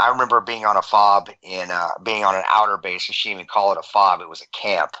 Then I remember being on a FOB and being on an outer base. I shouldn't even call it a FOB. It was a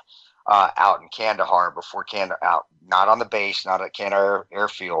camp out in Kandahar before Kandahar, not on the base, not at Kandahar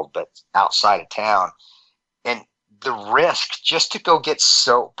Airfield, but outside of town. And the risk just to go get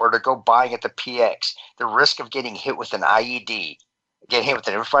soap or to go buying at the PX, the risk of getting hit with an IED, getting hit with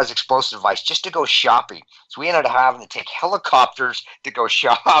an improvised explosive device just to go shopping. So we ended up having to take helicopters to go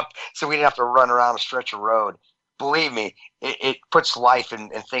shop so we didn't have to run around a stretch of road. Believe me, it puts life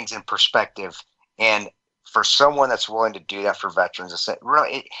and things in perspective. And for someone that's willing to do that for veterans,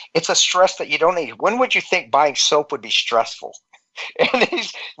 it's a stress that you don't need. When would you think buying soap would be stressful? And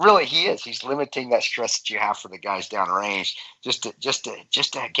he is. He's limiting that stress that you have for the guys downrange just to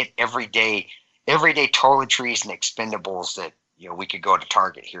get everyday toiletries and expendables that we could go to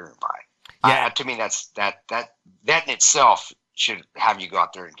Target here and buy. Yeah, to me, that in itself should have you go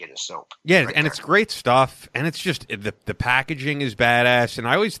out there and get a soap. Yeah, right, and it's great stuff, and it's just the packaging is badass. And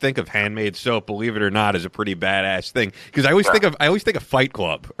I always think of handmade soap, believe it or not, as a pretty badass thing because I always think of Fight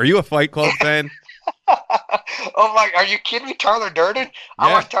Club. Are you a Fight Club fan? Oh my! Are you kidding me? Tyler Durden? Yeah.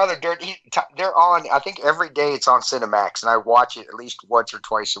 I watch Tyler Durden. They're on. I think every day it's on Cinemax, and I watch it at least once or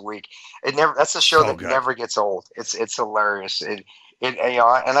twice a week. That's a show that never gets old. It's hilarious. And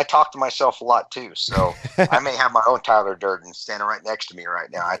I talk to myself a lot too. So I may have my own Tyler Durden standing right next to me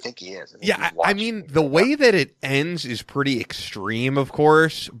right now. I think he is. I mean, the way that it ends is pretty extreme, of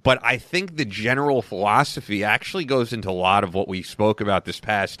course, but I think the general philosophy actually goes into a lot of what we spoke about this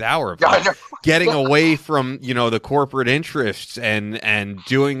past hour of getting away from, the corporate interests and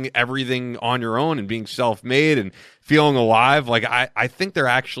doing everything on your own and being self-made and feeling alive. Like I think there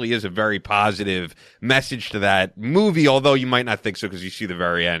actually is a very positive message to that movie, although you might not think so because you see the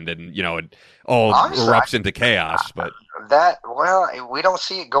very end and it all erupts into chaos. But we don't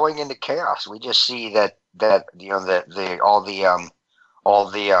see it going into chaos. We just see that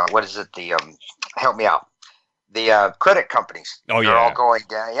help me out. The credit companies. Oh, they're all going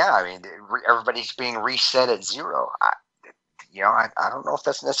down. Yeah, I mean everybody's being reset at zero. I don't know if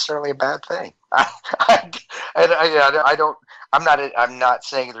that's necessarily a bad thing. I'm not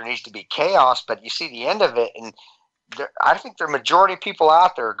saying there needs to be chaos, but you see the end of it, and I think the majority of people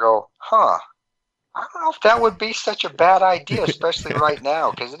out there go, I don't know if that would be such a bad idea, especially right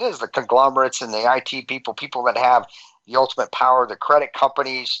now, because it is the conglomerates and the IT people that have the ultimate power, the credit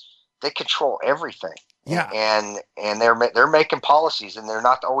companies, they control everything. Yeah, and they're making policies, and they're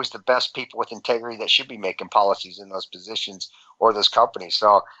not always the best people with integrity that should be making policies in those positions or those companies.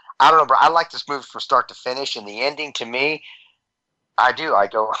 So I don't know, bro. I like this movie from start to finish, and the ending to me, I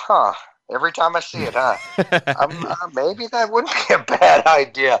go, every time I see it, maybe that wouldn't be a bad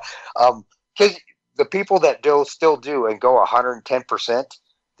idea, because the people that still do and go 110%,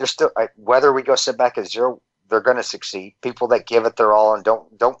 they're still whether we go sit back at zero, they're going to succeed. People that give it their all and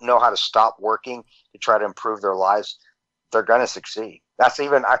don't know how to stop working to try to improve their lives, they're going to succeed. That's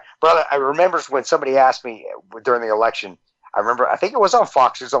even, brother, I remember when somebody asked me during the election, I think it was on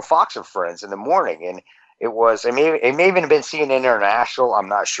Fox. It was on Fox and Friends in the morning. And it may even have been CNN International. I'm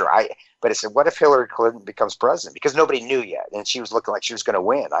not sure. But it said, what if Hillary Clinton becomes president? Because nobody knew yet. And she was looking like she was going to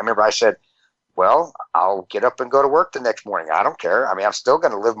win. I remember I said, well, I'll get up and go to work the next morning. I don't care. I mean, I'm still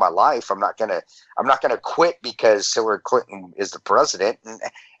going to live my life. I'm not going to quit because Hillary Clinton is the president. And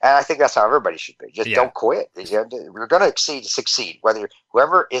I think that's how everybody should be. Just don't quit. We're going to succeed, whether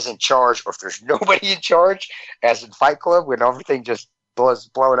whoever is in charge or if there's nobody in charge, as in Fight Club, when everything just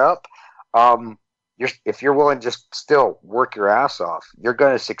blown up. If you're willing to just still work your ass off, you're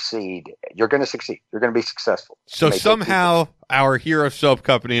going to succeed. You're going to be successful. So somehow our Hero Soap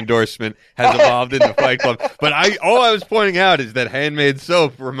Company endorsement has evolved into Fight Club. But all I was pointing out is that handmade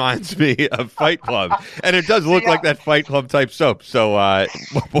soap reminds me of Fight Club. And it does look like that Fight Club type soap. So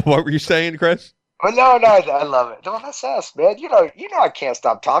what were you saying, Chris? Well, no, I love it. No, that's us, man. I can't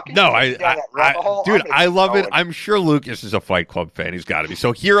stop talking. No, dude, I love it. I'm sure Lucas is a Fight Club fan. He's got to be.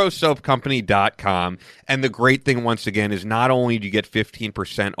 So, HeroSoapCompany.com. And the great thing, once again, is not only do you get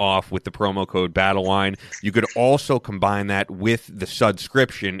 15% off with the promo code BattleLine, you could also combine that with the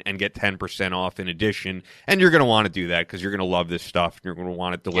subscription and get 10% off in addition. And you're going to want to do that because you're going to love this stuff. You're going to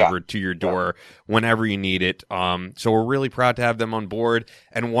want it delivered to your door whenever you need it. So we're really proud to have them on board.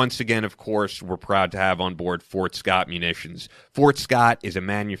 And once again, of course, we're proud to have on board Fort Scott Munitions. Fort Scott is a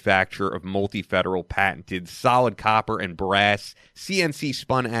manufacturer of multi-federal patented solid copper and brass CNC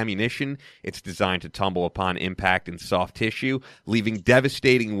spun ammunition. It's designed to tumble upon impact in soft tissue, leaving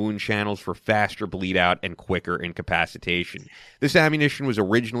devastating wound channels for faster bleed out and quicker incapacitation. This ammunition was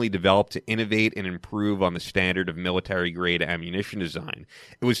originally developed to innovate and improve on the standard of military-grade ammunition design.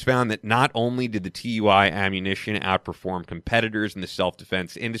 It was found that not only did the TUI ammunition outperform competitors in the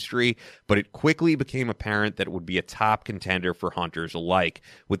self-defense industry, but it quickly became apparent that it would be a top contender for hunters alike.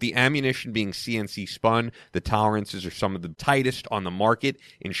 With the ammunition being CNC spun, the tolerances are some of the tightest on the market,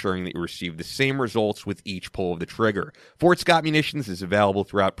 ensuring that you receive the same results with each pull of the trigger. Fort Scott Munitions is available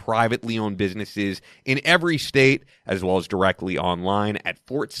throughout privately owned businesses in every state, as well as directly online at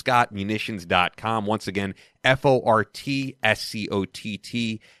FortScottMunitions.com. Once again,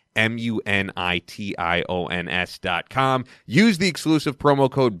 FortScottMunitions.com. Use the exclusive promo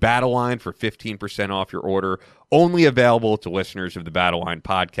code BattleLine for 15% off your order. Only available to listeners of the BattleLine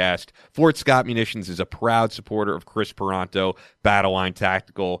podcast. Fort Scott Munitions is a proud supporter of Chris Peranto, BattleLine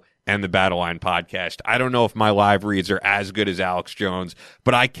Tactical, and the BattleLine podcast. I don't know if my live reads are as good as Alex Jones,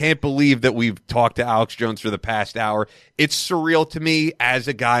 but I can't believe that we've talked to Alex Jones for the past hour. It's surreal to me as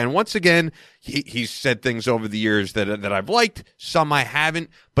a guy. And once again, he's said things over the years that I've liked, some I haven't.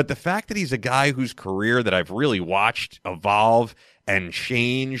 But the fact that he's a guy whose career that I've really watched evolve and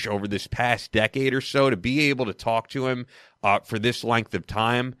change over this past decade or so, to be able to talk to him for this length of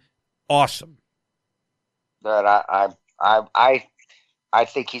time, awesome. But I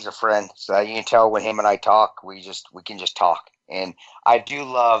think he's a friend. So you can tell when him and I talk, we can just talk. And I do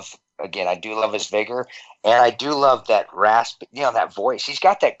love his vigor, and I do love that rasp, that voice. He's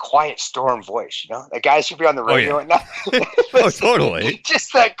got that quiet storm voice, that guy should be on the radio at night. Oh, totally.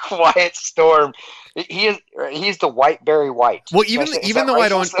 Just that quiet storm. He's the white Barry White. Well, even though I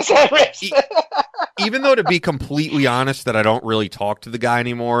don't, even though, to be completely honest, that I don't really talk to the guy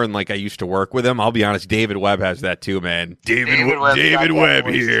anymore, and like I used to work with him, I'll be honest, David Webb has that too, man. David Webb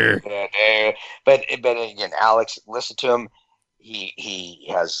here. Yeah. But again, Alex, listen to him. He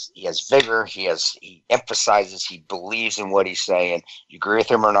has vigor. He emphasizes. He believes in what he's saying. You agree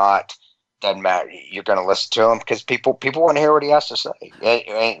with him or not? Doesn't matter. You're going to listen to him because people want to hear what he has to say.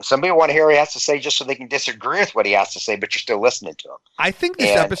 And some people want to hear what he has to say just so they can disagree with what he has to say, but you're still listening to him. I think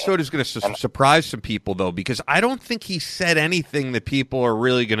this episode is going to surprise some people, though, because I don't think he said anything that people are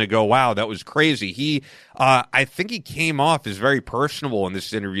really going to go, wow, that was crazy. I think he came off as very personable in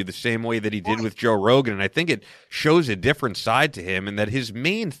this interview, the same way that he did with Joe Rogan, and I think it shows a different side to him, and that his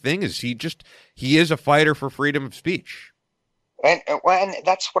main thing is he is a fighter for freedom of speech. And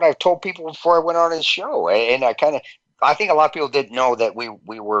that's what I've told people before I went on his show. And I think a lot of people didn't know that we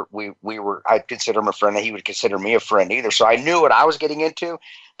were. I'd consider him a friend, and he would consider me a friend either. So I knew what I was getting into.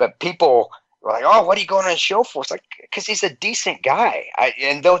 But people were like, "Oh, what are you going on his show for?" It's like, because he's a decent guy.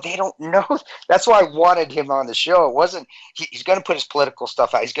 And though they don't know, that's why I wanted him on the show. It wasn't. He's going to put his political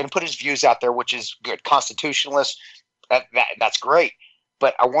stuff out. He's going to put his views out there, which is good. Constitutionalist. That's great.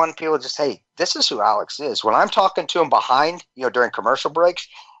 But I want people to just, hey, this is who Alex is. When I'm talking to him behind, during commercial breaks,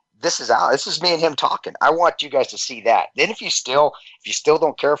 this is Alex. This is me and him talking. I want you guys to see that. Then if you still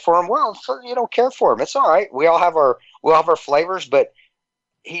don't care for him, well, you don't care for him. It's all right. We all have our flavors, but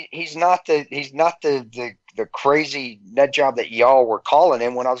he's not the crazy nut job that y'all were calling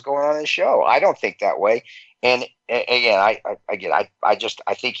him when I was going on his show. I don't think that way. And again, I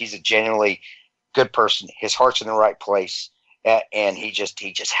think he's a genuinely good person. His heart's in the right place. And he just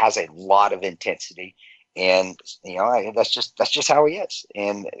has a lot of intensity, and that's just how he is.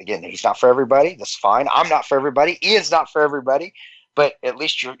 And again, he's not for everybody. That's fine. I'm not for everybody. Ian's not for everybody. But at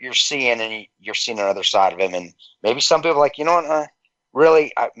least you're seeing another side of him. And maybe some people are like,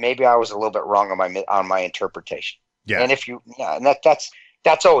 really, maybe I was a little bit wrong on my interpretation. Yeah. And and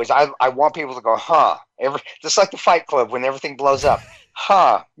that's always I want people to go, huh? Just like the Fight Club when everything blows up.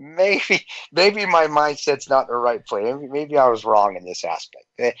 Maybe my mindset's not in the right place. Maybe I was wrong in this aspect.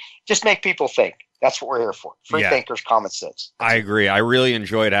 Just make people think. That's what we're here for. Free thinkers, common sense. I agree. I really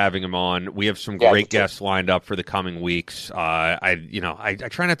enjoyed having him on. We have some great guests lined up for the coming weeks. I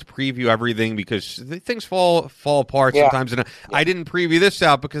try not to preview everything because things fall apart sometimes. And I didn't preview this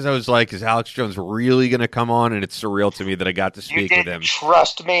out because I was like, is Alex Jones really going to come on? And it's surreal to me that I got to speak with him.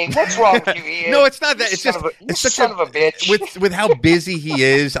 Trust me. What's wrong with you, Ian? No, it's not that. It's just it's such son of a bitch. With how busy he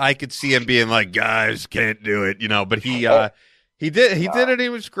is, I could see him being like, guys, can't do it, But he did it. He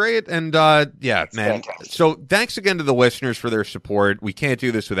was great, and man. Fantastic. So thanks again to the listeners for their support. We can't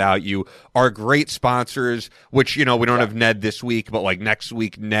do this without you. Our great sponsors, which we don't have Ned this week, but like next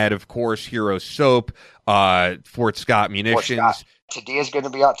week, Ned, of course, Hero Soap, Fort Scott Munitions. Tadia's going to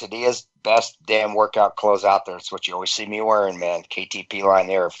be out. Tadia's best damn workout clothes out there. It's what you always see me wearing, man. KTP line,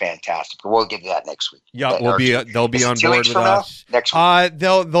 they are fantastic. We'll get to that next week. Yeah, they'll be on board with us next week.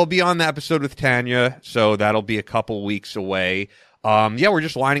 They'll be on the episode with Tanya, so that'll be a couple weeks away. We're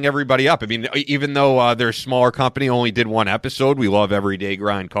just lining everybody up. I mean, even though they're a smaller company, only did one episode, we love Everyday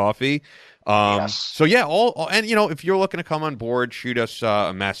Grind Coffee. So yeah, and if you're looking to come on board, shoot us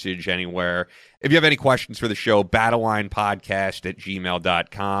a message anywhere. If you have any questions for the show,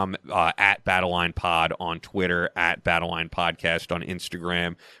 battlelinepodcast@gmail.com, at battlelinepod on Twitter, at battlelinepodcast on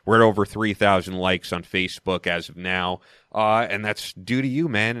Instagram. We're at over 3,000 likes on Facebook as of now, and that's due to you,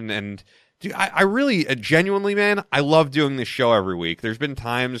 man. And dude, I really, genuinely, man, I love doing this show every week. There's been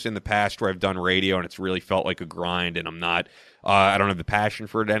times in the past where I've done radio and it's really felt like a grind, and I don't have the passion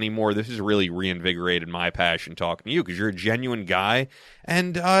for it anymore. This has really reinvigorated my passion talking to you because you're a genuine guy.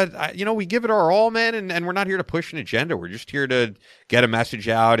 And, we give it our all, man, and we're not here to push an agenda. We're just here to get a message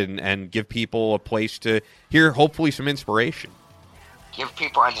out and give people a place to hear, hopefully, some inspiration. Give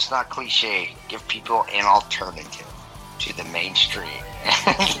people, and it's not cliche, give people an alternative to the mainstream.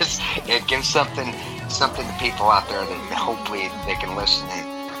 It gives something to people out there that hopefully they can listen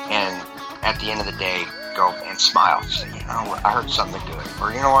and at the end of the day, go and smile. Say, I heard something good.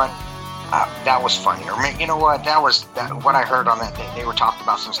 Or, that was funny. Or, that was what I heard on that. They were talking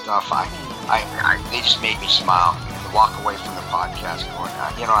about some stuff. They just made me smile and walk away from the podcast going,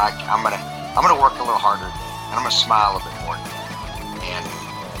 I'm gonna work a little harder and I'm gonna smile a bit more. And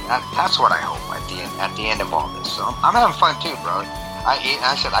that's what I hope at the end of all this. So I'm having fun too, bro.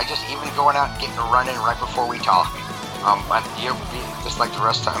 I said I just even going out and getting a run in right before we talk. Just like the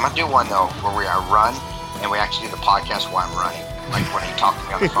rest of the time. I'm gonna do one though where I run. And we actually do the podcast while I'm running. Like when you talk to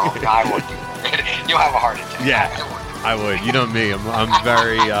me on the phone, I would do it. You'll have a heart attack. Yeah, I would. You know me. I'm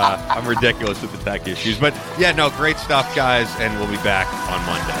very, I'm ridiculous with the tech issues. But yeah, no, great stuff, guys. And we'll be back on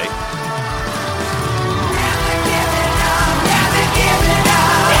Monday.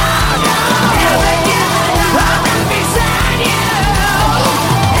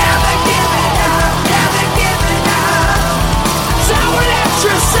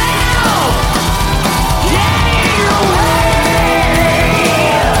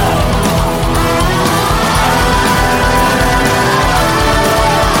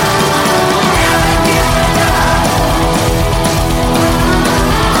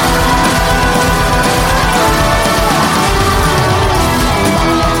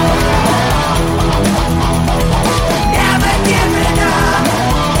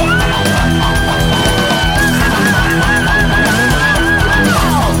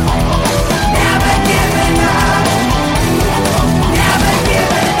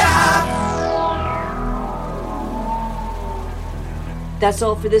 That's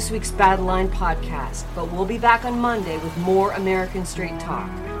all for this week's Battle Line podcast, but we'll be back on Monday with more American Straight Talk,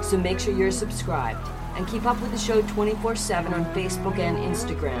 so make sure you're subscribed. And keep up with the show 24/7 on Facebook and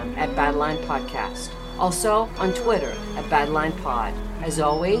Instagram at Battle Line Podcast. Also on Twitter at Battle Line Pod. As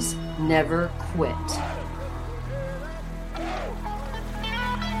always, never quit.